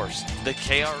of course, the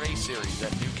KRA Series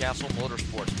at Newcastle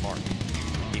Motorsports Park.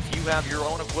 If you have your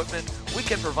own equipment, we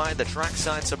can provide the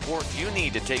trackside support you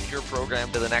need to take your program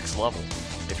to the next level.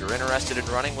 If you're interested in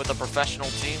running with a professional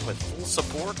team with full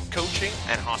support, coaching,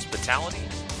 and hospitality,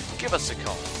 give us a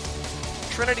call.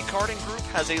 Trinity Karting Group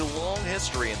has a long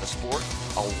history in the sport,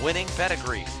 a winning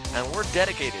pedigree, and we're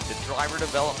dedicated to driver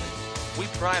development. We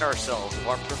pride ourselves on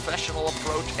our professional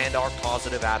approach and our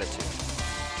positive attitude.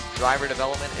 Driver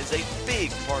development is a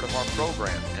big part of our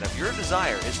program, and if your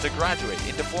desire is to graduate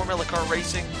into Formula Car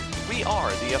racing, we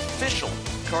are the official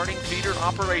karting feeder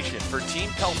operation for Team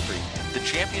Pelfrey, the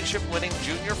championship-winning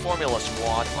junior Formula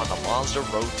squad on the Mazda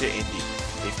Road to Indy.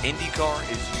 If IndyCar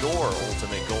is your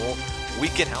ultimate goal, we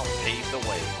can help pave the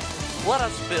way. Let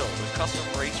us build a custom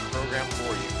race program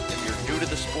for you. If you're new to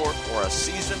the sport or a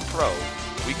seasoned pro,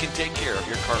 we can take care of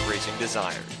your kart racing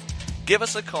desires. Give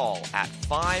us a call at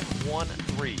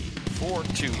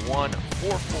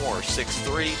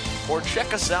 513-421-4463 or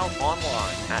check us out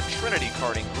online at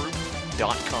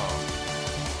trinitykartinggroup.com.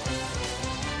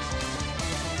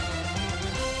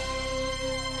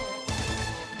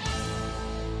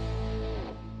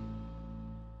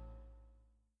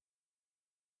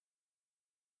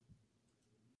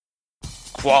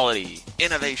 Quality,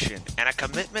 innovation, and a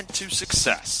commitment to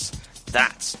success.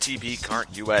 That's TB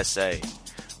Kart USA.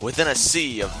 Within a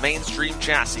sea of mainstream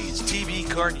chassis, TB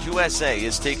Kart USA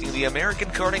is taking the American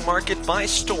karting market by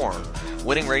storm,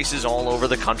 winning races all over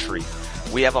the country.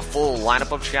 We have a full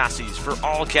lineup of chassis for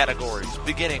all categories,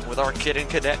 beginning with our Kid and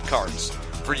Cadet karts.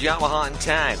 For Yamaha and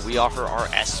Tag, we offer our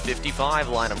S55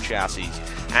 line of chassis.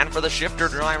 And for the shifter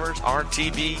drivers, our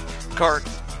TB Kart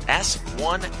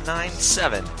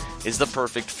S197 is the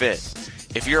perfect fit.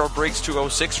 If you're a Briggs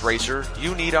 206 racer,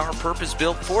 you need our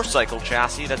purpose-built 4-cycle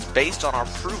chassis that's based on our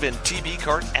proven TB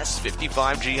Kart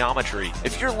S55 geometry.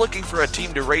 If you're looking for a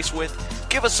team to race with,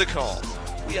 give us a call.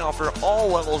 We offer all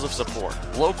levels of support,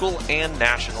 local and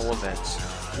national events.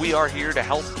 We are here to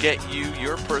help get you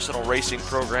your personal racing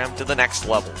program to the next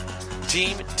level.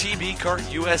 Team TB Kart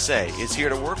USA is here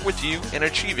to work with you in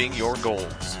achieving your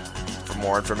goals. For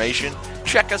more information,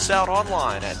 check us out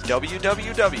online at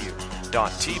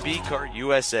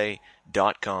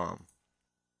www.tbkartusa.com.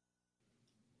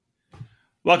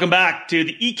 Welcome back to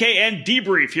the EKN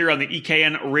Debrief here on the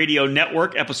EKN Radio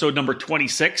Network, episode number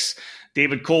 26.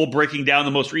 David Cole breaking down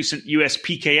the most recent US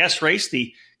PKS race,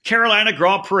 the Carolina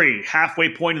Grand Prix,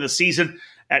 halfway point of the season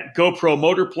at GoPro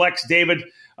Motorplex. David,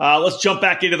 let's jump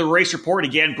back into the race report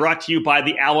again, brought to you by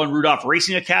the Allen Rudolph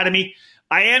Racing Academy.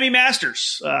 Miami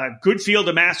Masters, good field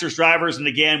of Masters drivers. And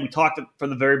again, we talked from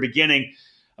the very beginning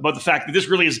about the fact that this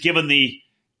really has given the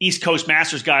East Coast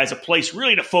Masters guys a place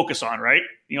really to focus on, right?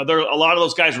 There are a lot of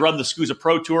those guys run the SCUSA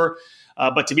Pro Tour,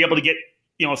 but to be able to get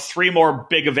 3 more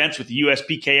big events with the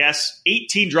USPKS,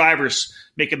 18 drivers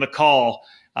making the call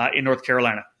in North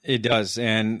Carolina. It does,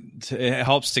 and it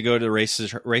helps to go to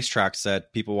racetracks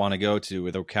that people want to go to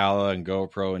with Ocala and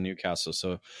GoPro and Newcastle.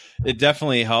 So it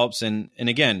definitely helps. And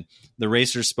again, the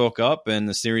racers spoke up and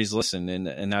the series listened,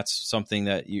 and that's something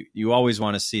that you always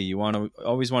want to see. You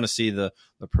always want to see the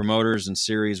promoters and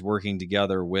series working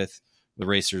together with the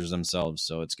racers themselves.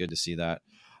 So it's good to see that.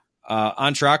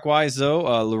 On track wise, though,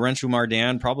 Lourenço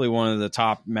Mardan, probably one of the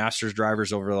top Masters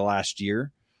drivers over the last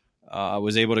year.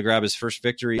 Was able to grab his first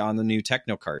victory on the new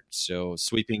Technokart. So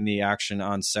sweeping the action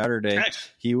on Saturday, nice.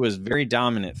 He was very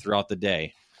dominant throughout the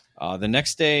day. The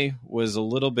next day was a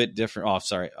little bit different.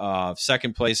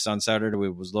 Second place on Saturday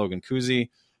was Logan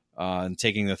Kuzi. And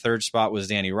taking the third spot was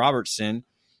Danny Robertson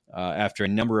after a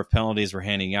number of penalties were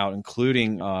handing out,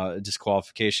 including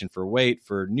disqualification for weight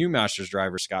for new Masters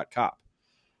driver Scott Kopp.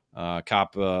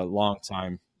 Kopp, long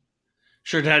time.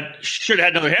 Should have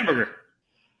had another hamburger.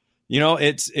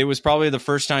 It was probably the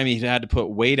first time he had to put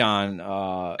weight on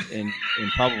in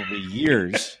probably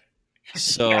years.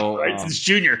 So since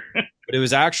junior. But it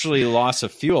was actually loss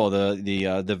of fuel.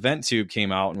 The vent tube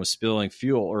came out and was spilling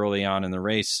fuel early on in the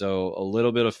race. So a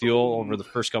little bit of fuel over the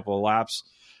first couple of laps,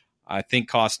 I think,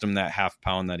 cost him that half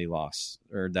pound that he lost,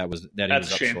 or that he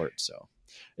was up short. So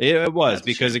it was That's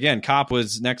because again, Kopp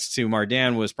was next to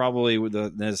Mardan, was probably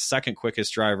the second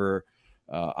quickest driver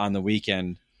on the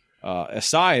weekend.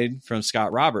 Aside from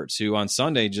Scott Roberts, who on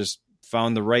Sunday just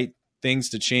found the right things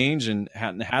to change and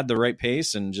had the right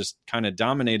pace and just kind of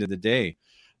dominated the day.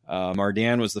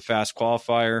 Mardan was the fast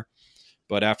qualifier,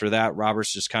 but after that,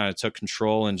 Roberts just kind of took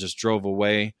control and just drove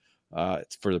away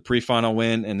for the pre-final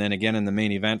win, and then again in the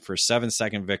main event for a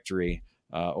 7-second victory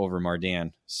over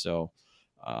Mardan. So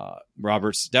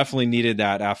Roberts definitely needed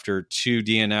that after 2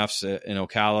 DNFs in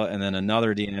Ocala and then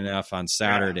another DNF on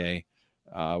Saturday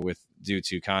due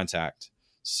to contact.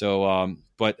 So,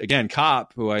 but again,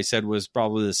 Kopp, who I said was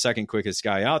probably the second quickest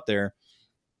guy out there,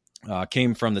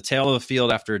 came from the tail of the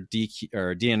field after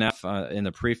DNF in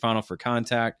the pre-final for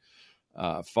contact,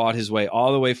 fought his way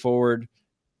all the way forward,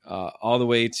 all the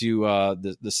way to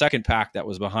the second pack that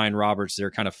was behind Roberts.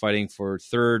 They're kind of fighting for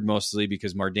third, mostly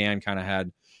because Mardan kind of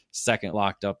had second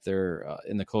locked up there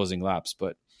in the closing laps.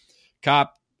 But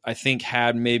Kopp, I think,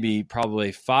 had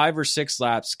probably 5 or 6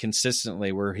 laps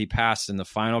consistently where he passed in the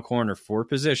final corner for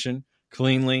position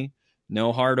cleanly,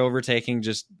 no hard overtaking.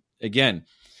 Just again,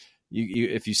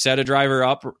 if you set a driver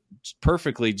up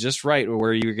perfectly, just right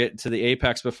where you get to the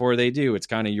apex before they do, it's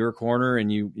kind of your corner,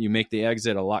 and you make the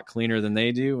exit a lot cleaner than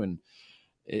they do, and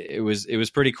it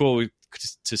was pretty cool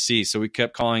to see. So we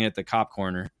kept calling it the Kopp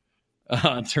corner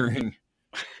during.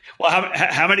 Well,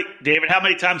 how many, David? How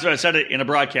many times have I said it in a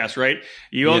broadcast? Right,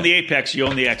 you own the apex, you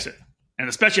own the exit, and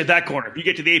especially at that corner, if you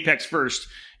get to the apex first,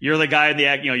 you're the guy in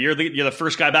the you're the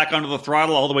first guy back onto the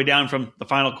throttle all the way down from the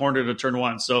final corner to turn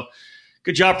 1. So,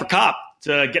 good job for Kopp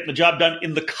to getting the job done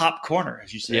in the Kopp corner,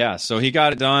 as you say. Yeah, so he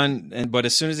got it done, but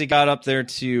as soon as he got up there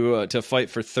to fight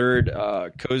for third,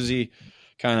 Cozy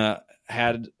kind of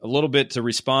had a little bit to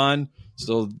respond.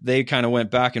 So they kind of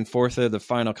went back and forth the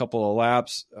final couple of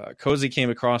laps. Cozy came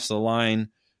across the line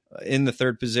in the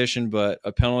third position, but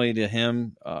a penalty to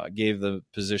him gave the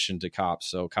position to Kopp.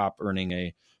 So Kopp earning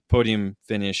a podium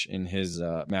finish in his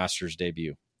Masters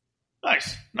debut.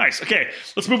 Nice. Okay,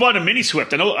 let's move on to Mini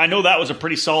Swift. I know that was a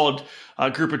pretty solid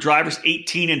group of drivers,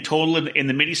 18 in total in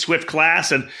the Mini Swift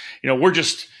class, and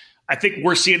I think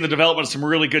we're seeing the development of some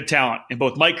really good talent in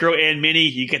both micro and mini.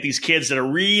 You get these kids that are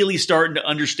really starting to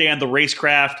understand the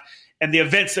racecraft and the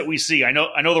events that we see. I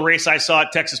know the race I saw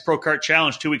at Texas Pro Kart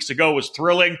Challenge 2 weeks ago was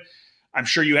thrilling. I'm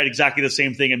sure you had exactly the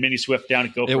same thing in Mini Swift down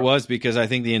at GoPro. It was, because I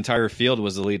think the entire field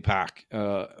was the lead pack.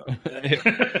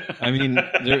 I mean,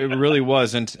 it really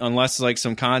was, and unless like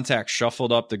some contact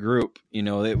shuffled up the group,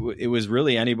 it was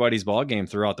really anybody's ball game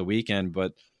throughout the weekend.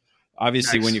 But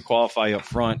obviously, when you qualify up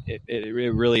front,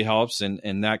 it really helps,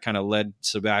 and that kind of led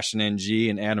Sebastian NG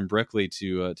and Adam Brickley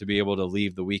to be able to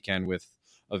leave the weekend with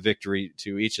a victory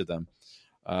to each of them.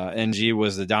 NG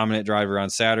was the dominant driver on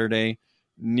Saturday,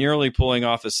 nearly pulling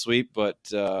off a sweep, but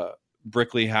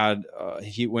Brickley had a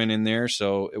heat win in there,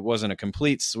 so it wasn't a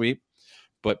complete sweep.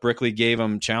 But Brickley gave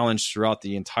him challenge throughout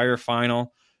the entire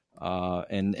final.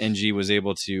 and NG was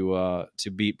able to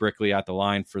beat Brickley at the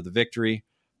line for the victory.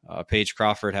 Paige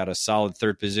Crawford had a solid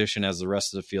third position as the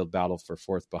rest of the field battled for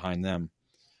fourth behind them.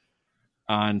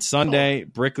 On Sunday,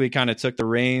 Brickley kind of took the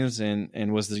reins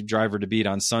and was the driver to beat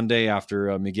on Sunday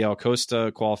after Miguel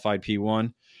Costa qualified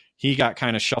P1. He got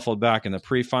kind of shuffled back in the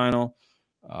pre-final.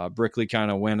 Brickley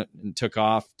kind of went and took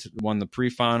off, won the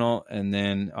pre-final, and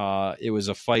then it was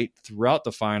a fight throughout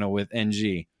the final with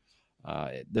NG.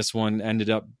 This one ended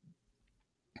up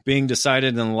being decided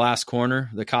in the last corner,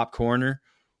 the cop corner,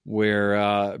 where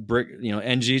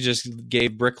NG just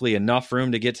gave Brickley enough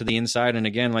room to get to the inside. And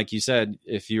again, like you said,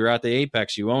 if you're at the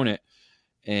apex, you own it.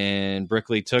 And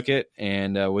Brickley took it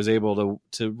and was able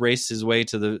to race his way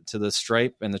to the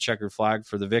stripe and the checkered flag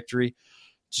for the victory,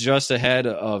 just ahead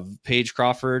of Paige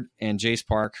Crawford and Jace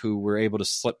Park, who were able to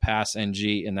slip past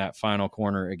NG in that final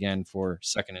corner again for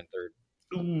second and third.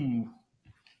 Ooh.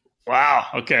 Wow.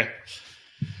 Okay.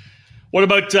 What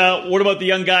about the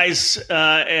young guys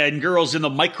and girls in the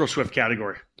Micro Swift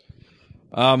category?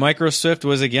 Micro Swift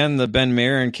was again the Ben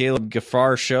Mayer and Caleb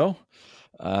Gaffar show.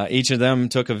 Each of them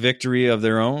took a victory of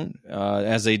their own,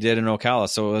 as they did in Ocala.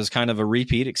 So it was kind of a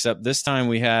repeat, except this time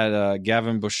we had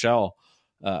Gavin Bushell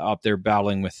up there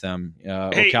battling with them.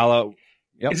 Hey, Ocala.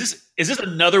 Yep. Is this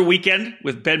another weekend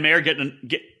with Ben Mayer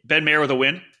Ben Mayer with a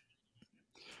win?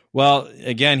 Well,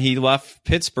 again, he left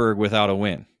Pittsburgh without a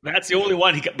win. That's the only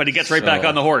one, but he gets right back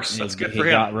on the horse. That's good for him.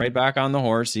 He got right back on the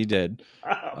horse. He did.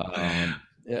 Probably.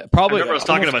 I remember I was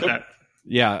talking about that.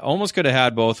 Yeah, almost could have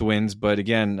had both wins, but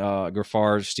again,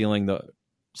 Gaffar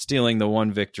stealing the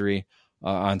one victory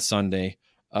on Sunday.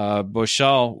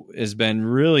 Bushell has been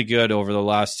really good over the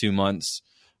last 2 months.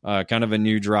 Kind of a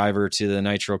new driver to the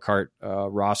Nitro Kart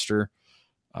roster.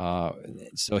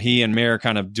 So he and Mayer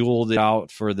kind of dueled it out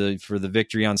for the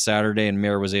victory on Saturday, and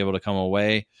Mayer was able to come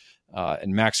away.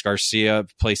 And Max Garcia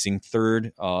placing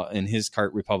third in his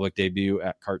Kart Republic debut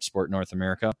at Kart Sport North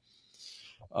America.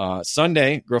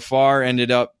 Sunday, Gaffar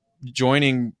ended up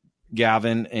joining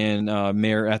Gavin and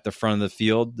Mayer at the front of the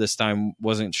field. This time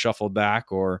wasn't shuffled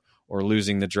back or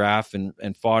losing the draft,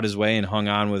 and fought his way and hung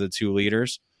on with the two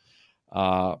leaders.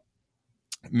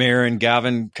 Mayer and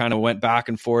Gavin kind of went back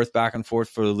and forth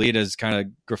for the lead as kind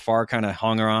of Gaffar kind of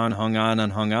hung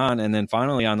on. And then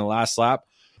finally on the last lap,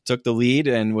 took the lead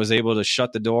and was able to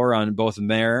shut the door on both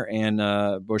Mayer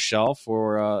and Bushell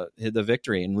for the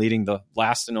victory and leading the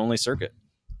last and only circuit.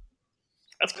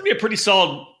 That's going to be a pretty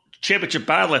solid championship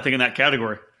battle, I think, in that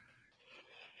category.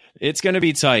 It's going to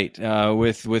be tight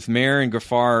with Mayer and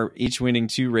Gaffar each winning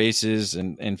 2 races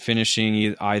and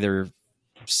finishing either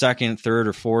second, third,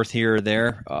 or fourth here or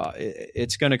there.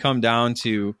 It's going to come down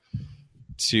to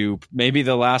maybe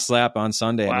the last lap on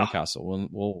Sunday at Newcastle.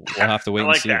 We'll have to wait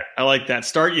and see. I like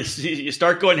that. You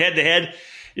start going head to head,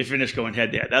 you finish going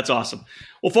head to head. That's awesome.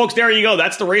 Well, folks, there you go.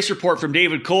 That's the race report from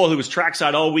David Cole, who was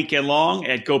trackside all weekend long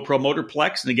at GoPro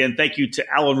Motorplex. And again, thank you to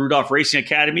Alan Rudolph Racing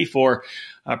Academy for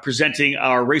presenting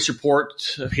our race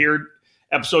report here,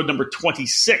 episode number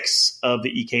 26 of the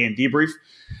EKN Debrief.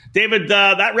 David,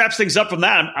 that wraps things up from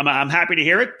that. I'm happy to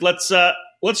hear it. Let's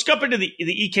jump into the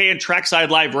EKN Trackside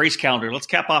Live race calendar. Let's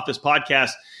cap off this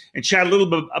podcast and chat a little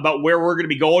bit about where we're going to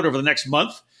be going over the next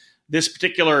month. This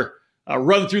particular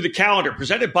run through the calendar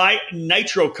presented by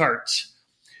Nitro Kart.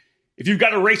 If you've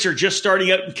got a racer just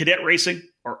starting out in cadet racing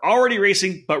or already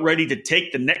racing but ready to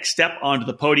take the next step onto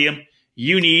the podium,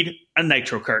 you need a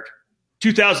Nitro Kart.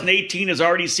 2018 has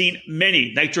already seen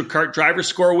many Nitro Kart driver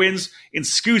score wins in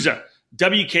SCUSA,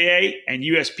 WKA, and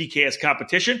USPKS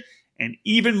competition, and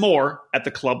even more at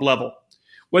the club level.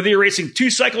 Whether you're racing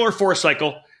 2-cycle or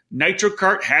 4-cycle, Nitro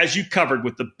Kart has you covered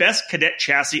with the best cadet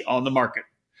chassis on the market.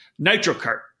 Nitro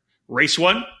Kart, race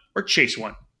one or chase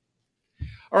one.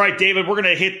 All right, David, we're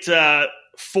going to hit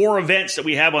 4 events that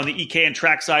we have on the EKN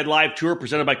Trackside Live Tour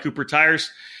presented by Cooper Tires.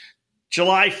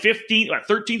 July 13th,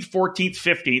 14th,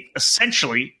 15th.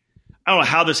 Essentially, I don't know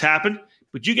how this happened,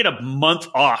 but you get a month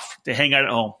off to hang out at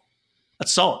home.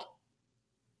 That's solid.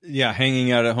 Yeah,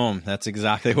 hanging out at home. That's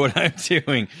exactly what I'm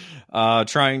doing.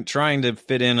 Trying to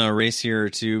fit in a race here or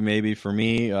two, maybe for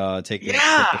me. Take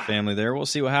the family there. We'll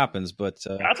see what happens. But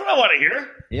that's what I want to hear.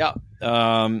 Yeah.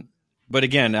 But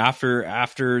again,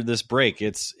 after this break,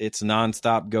 it's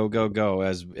nonstop go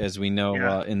as we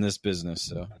know in this business.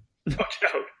 So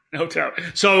no doubt.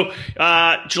 So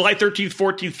July 13th,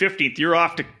 14th, 15th, you're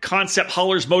off to Concept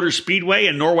Haulers Motor Speedway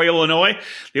in Norway, Illinois,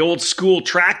 the old school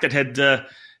track that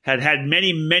had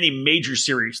many major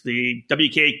series, the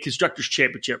WK Constructors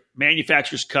Championship,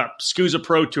 Manufacturers Cup, SCUSA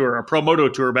Pro Tour, or Pro Moto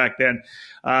Tour back then.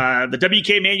 The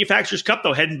WK Manufacturers Cup,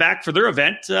 though, heading back for their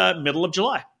event middle of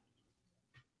July.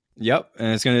 Yep,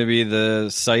 and it's going to be the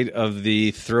site of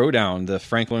the Throwdown, the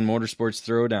Franklin Motorsports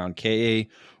Throwdown, KA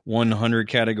 100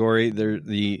 category.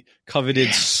 The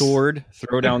coveted sword,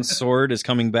 Throwdown sword, is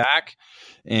coming back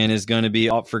and is going to be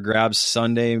up for grabs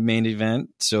Sunday main event.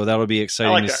 So that'll be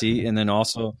exciting to see. And then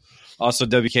also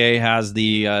WK has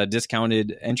the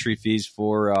discounted entry fees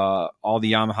for all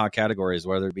the Yamaha categories,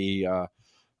 whether it be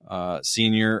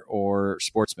senior or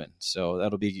sportsman. So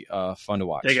that'll be fun to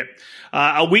watch. Take it.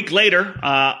 A week later,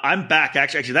 I'm back.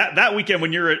 Actually, that weekend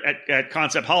when you're at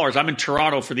Concept Haulers, I'm in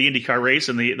Toronto for the IndyCar race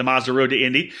and the Mazda Road to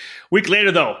Indy. Week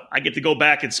later, though, I get to go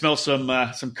back and smell some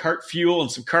kart fuel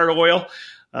and some kart oil.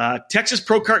 Texas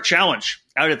Pro Kart Challenge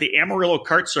out at the Amarillo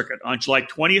Kart Circuit on July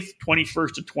 20th,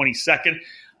 21st, and 22nd.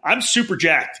 I'm super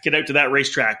jacked to get out to that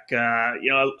racetrack.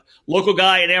 Local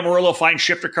guy in Amarillo finds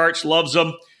shifter karts, loves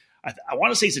them. I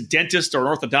want to say he's a dentist or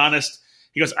an orthodontist.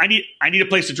 He goes, I need a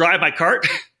place to drive my kart.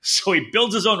 So he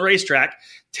builds his own racetrack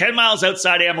 10 miles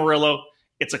outside Amarillo.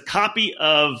 It's a copy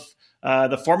of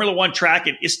the Formula One track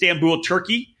in Istanbul,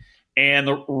 Turkey. And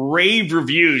the rave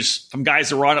reviews from guys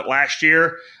that were on it last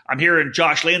year. I'm hearing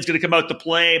Josh Lane's going to come out to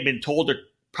play. I've been told there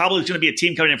probably is going to be a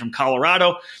team coming in from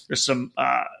Colorado. There's some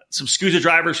SCUSA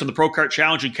drivers from the Pro Kart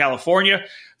Challenge in California.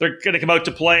 They're going to come out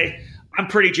to play. I'm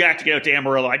pretty jacked to get out to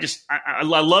Amarillo. I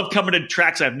love coming to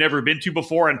tracks I've never been to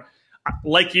before. And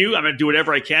like you, I'm going to do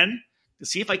whatever I can to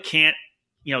see if I can't,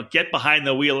 get behind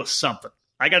the wheel of something.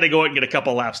 I got to go out and get a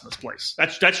couple laps in this place.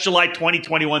 That's July 20,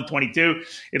 21, 22.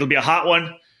 It'll be a hot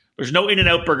one. There's no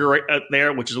In-N-Out Burger out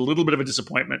there, which is a little bit of a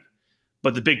disappointment.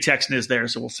 But the Big Texan is there,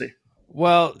 so we'll see.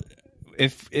 Well,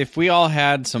 if we all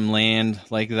had some land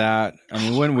like that,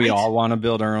 wouldn't we all want to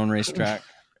build our own racetrack?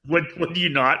 Would you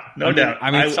not? No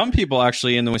doubt. Some people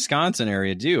actually in the Wisconsin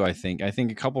area do, I think. I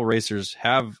think a couple racers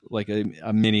have like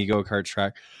a mini go-kart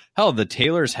track. Hell, the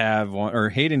Taylors have one, or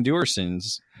Hayden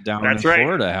Duersons down in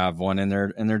Florida have one in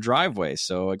their driveway.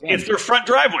 So again, it's their front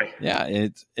driveway. Yeah,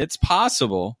 it's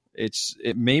possible.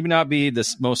 It may not be the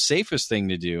most safest thing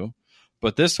to do,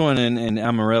 but this one in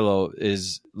Amarillo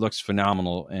looks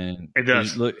phenomenal, and it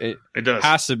does. It does.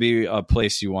 Has to be a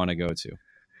place you want to go to.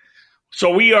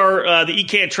 So we are the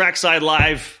EKN Trackside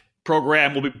Live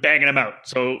program. We'll be banging them out.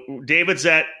 So David's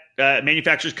at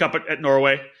Manufacturers Cup at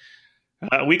Norway.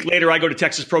 A week later, I go to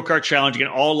Texas Pro Kart Challenge again,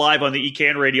 all live on the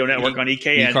EKN Radio Network on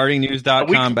EKN.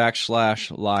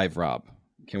 eKartingnews.com/live, Rob.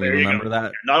 Can we remember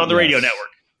that? Not on the radio network.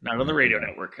 Not on the radio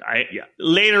network.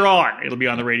 Later on, it'll be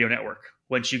on the radio network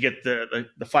once you get the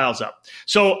files up.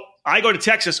 So I go to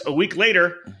Texas a week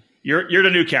later. You're to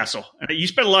Newcastle. And you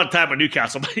spent a lot of time in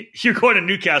Newcastle, but you're going to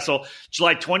Newcastle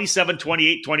July 27,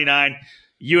 28, 29,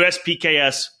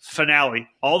 USPKS finale.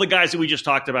 All the guys that we just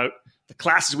talked about, the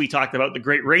classes we talked about, the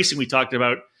great racing we talked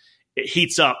about, it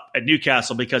heats up at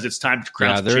Newcastle because it's time to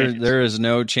crown the champions. There is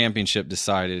no championship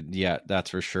decided yet, that's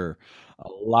for sure. A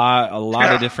lot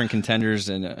of different contenders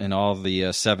in all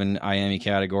the 7 IAME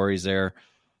categories there.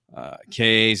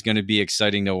 KA is going to be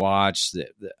exciting to watch. The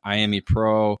IAME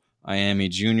Pro, IAME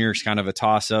Junior is kind of a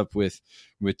toss-up with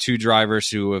 2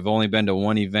 drivers who have only been to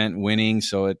one event winning,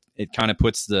 so it kind of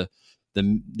puts the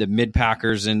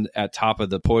mid-packers in at top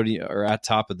of the podium or at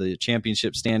top of the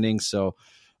championship standings. So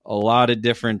a lot of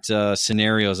different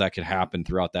scenarios that could happen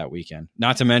throughout that weekend.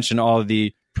 Not to mention all of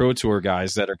the Pro Tour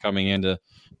guys that are coming into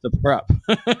the prep.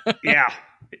 Yeah.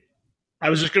 I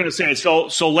was just going to say, so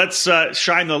let's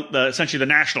shine the essentially the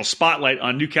national spotlight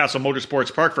on Newcastle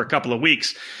Motorsports Park for a couple of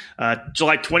weeks.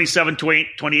 July 27,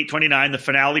 28, 29, the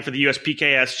finale for the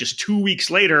USPKS. Just 2 weeks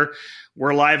later,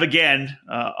 we're live again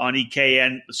on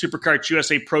EKN, the SuperKarts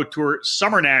USA Pro Tour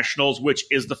Summer Nationals, which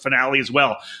is the finale as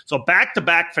well. So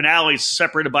back-to-back finales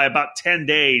separated by about 10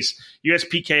 days,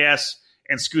 USPKS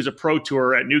and SCUSA Pro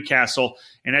Tour at Newcastle.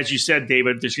 And as you said,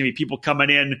 David, there's going to be people coming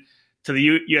in to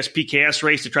the USPKS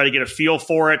race to try to get a feel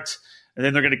for it. And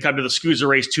then they're going to come to the SCUSA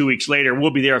race 2 weeks later.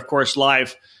 We'll be there, of course,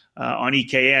 live on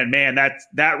EKN. Man,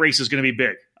 that race is going to be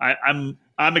big. I'm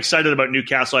excited about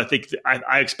Newcastle. I think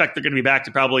I expect they're going to be back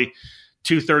to probably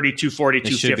 230, 240,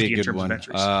 250 in terms of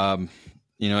entries.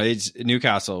 It's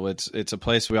Newcastle. It's a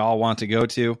place we all want to go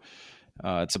to.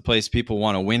 It's a place people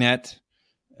want to win at.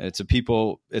 It's a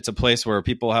place where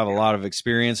people have a lot of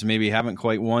experience and maybe haven't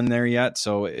quite won there yet.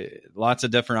 So lots of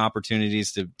different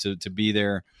opportunities to be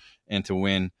there and to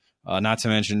win. Not to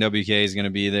mention WK is going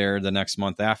to be there the next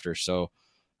month after. So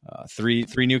three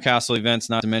Newcastle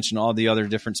events, not to mention all the other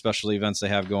different special events they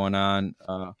have going on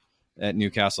at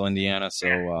Newcastle, Indiana.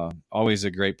 So always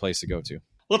a great place to go to.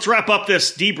 Let's wrap up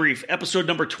this debrief, episode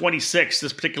number 26,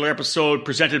 this particular episode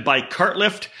presented by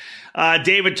Cartlift.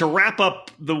 David, to wrap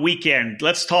up the weekend,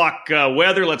 let's talk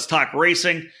weather, let's talk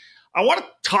racing. I want to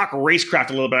talk racecraft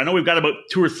a little bit. I know we've got about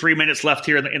 2 or 3 minutes left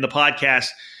here in the podcast.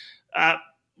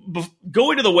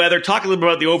 Go into the weather, talk a little bit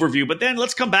about the overview, but then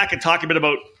let's come back and talk a bit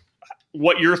about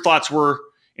what your thoughts were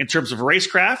in terms of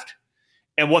racecraft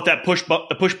and what that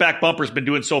the pushback bumper has been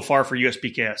doing so far for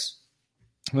USPKS.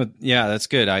 Well, yeah, that's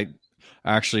good. I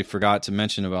actually forgot to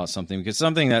mention about something, because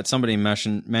something that somebody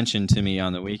mentioned to me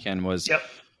on the weekend was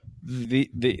the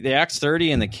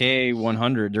X30 and the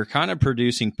K100. They're kind of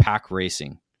producing pack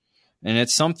racing, and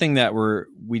it's something that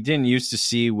we didn't used to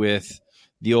see with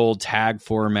the old tag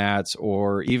formats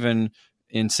or even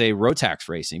in, say, Rotax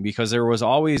racing, because there was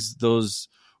always those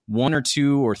 1 or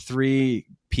 2 or 3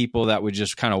 people that would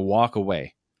just kind of walk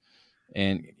away.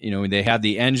 And, they had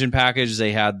the engine package,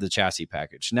 they had the chassis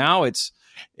package. Now it's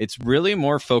really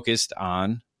more focused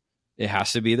on, it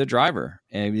has to be the driver.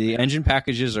 And the engine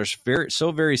packages are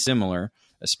very similar,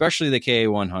 especially the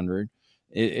KA100.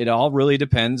 It all really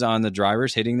depends on the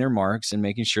drivers hitting their marks and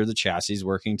making sure the chassis is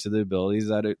working to the abilities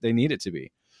that they need it to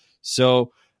be.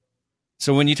 So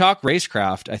when you talk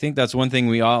racecraft, I think that's one thing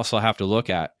we also have to look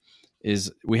at,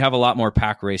 is we have a lot more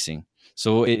pack racing.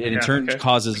 So it in turn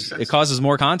causes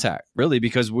more contact, really,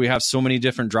 because we have so many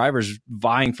different drivers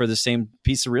vying for the same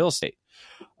piece of real estate.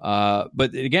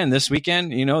 But again, this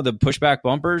weekend, the pushback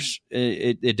bumpers,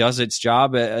 it does its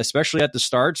job, especially at the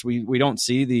starts. We don't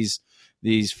see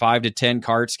these 5 to 10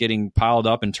 carts getting piled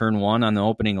up in turn 1 on the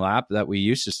opening lap that we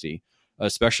used to see,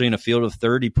 especially in a field of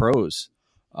 30 pros.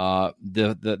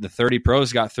 The 30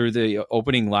 pros got through the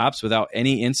opening laps without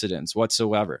any incidents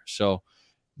whatsoever. So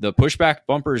the pushback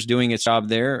bumper is doing its job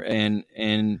there, and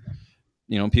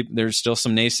people, there's still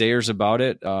some naysayers about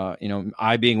it.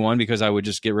 I being one, because I would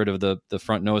just get rid of the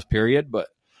front nose, period. But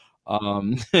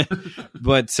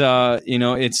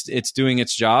it's doing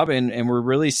its job, and we're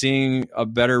really seeing a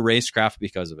better racecraft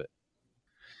because of it.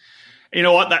 You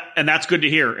know what? That's good to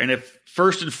hear. And if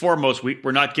first and foremost,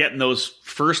 we're not getting those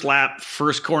first lap,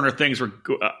 first corner things where,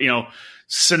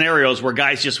 scenarios where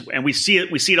guys and we see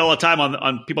it all the time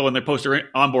on people when they post their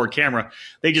onboard camera,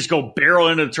 they just go barrel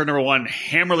into turn number 1,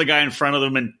 hammer the guy in front of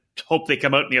them, and hope they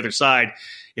come out on the other side.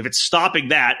 If it's stopping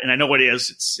that, and I know it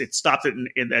is, it's stopped it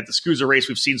at the SCUSA race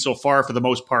we've seen so far for the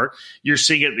most part. You're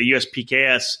seeing it at the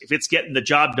USPKS. If it's getting the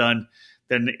job done,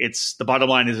 then the bottom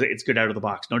line is it's good out of the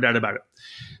box. No doubt about it.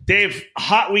 Dave,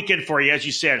 hot weekend for you. As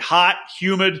you said, hot,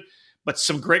 humid, but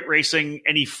some great racing.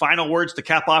 Any final words to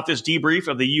cap off this debrief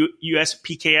of the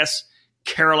USPKS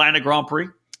Carolina Grand Prix?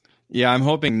 Yeah, I'm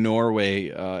hoping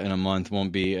Norway in a month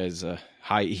won't be as a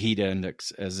high heat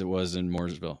index as it was in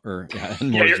Mooresville.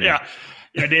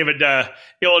 Yeah, David,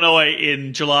 Illinois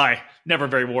in July, never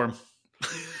very warm.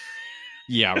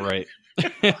 Yeah, right.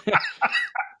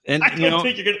 And I don't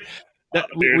think you're gonna.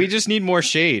 We just need more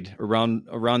shade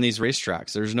around these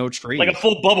racetracks. There's no trees. Like a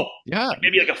full bubble. Yeah.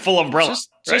 Maybe like a full umbrella.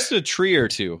 Just a tree or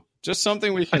two. Just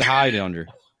something we can hide under.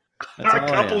 A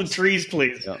couple of trees,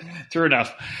 please. Yep. True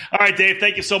enough. All right, Dave,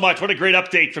 thank you so much. What a great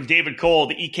update from David Cole,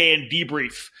 the EKN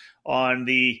debrief on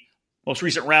the most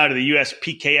recent round of the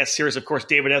USPKS series. Of course,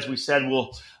 David, as we said,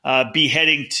 will be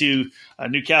heading to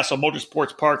Newcastle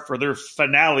Motorsports Park for their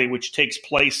finale, which takes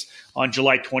place on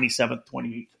July 27th,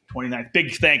 29th.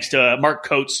 Big thanks to Mark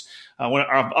Coates,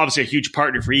 obviously a huge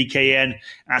partner for EKN,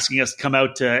 asking us to come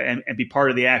out and be part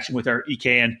of the action with our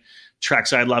EKN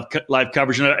Trackside live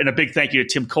coverage. And a big thank you to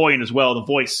Tim Coyne as well, the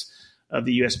voice of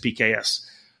the USPKS.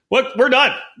 We're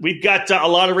done. We've got a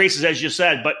lot of races, as you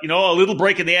said, but a little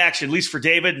break in the action, at least for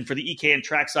David and for the EKN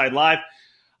Trackside Live.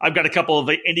 I've got a couple of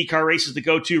IndyCar races to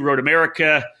go to, Road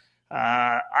America,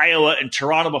 Iowa, and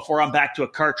Toronto before I'm back to a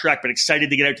kart track, but excited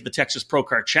to get out to the Texas Pro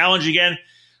Kart Challenge again.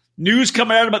 News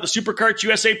coming out about the SuperKarts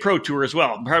USA Pro Tour as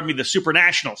well. Pardon me, the Super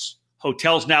Nationals.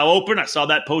 Hotel's now open. I saw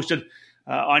that posted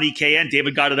on EKN.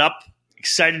 David got it up.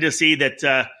 Excited to see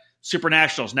that Super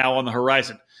Nationals now on the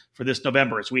horizon for this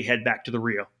November as we head back to the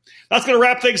Rio. That's going to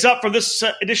wrap things up for this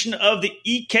edition of the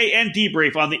EKN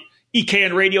Debrief on the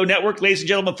EKN Radio Network. Ladies and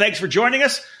gentlemen, thanks for joining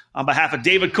us. On behalf of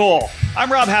David Cole,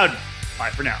 I'm Rob Howden. Bye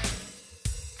for now.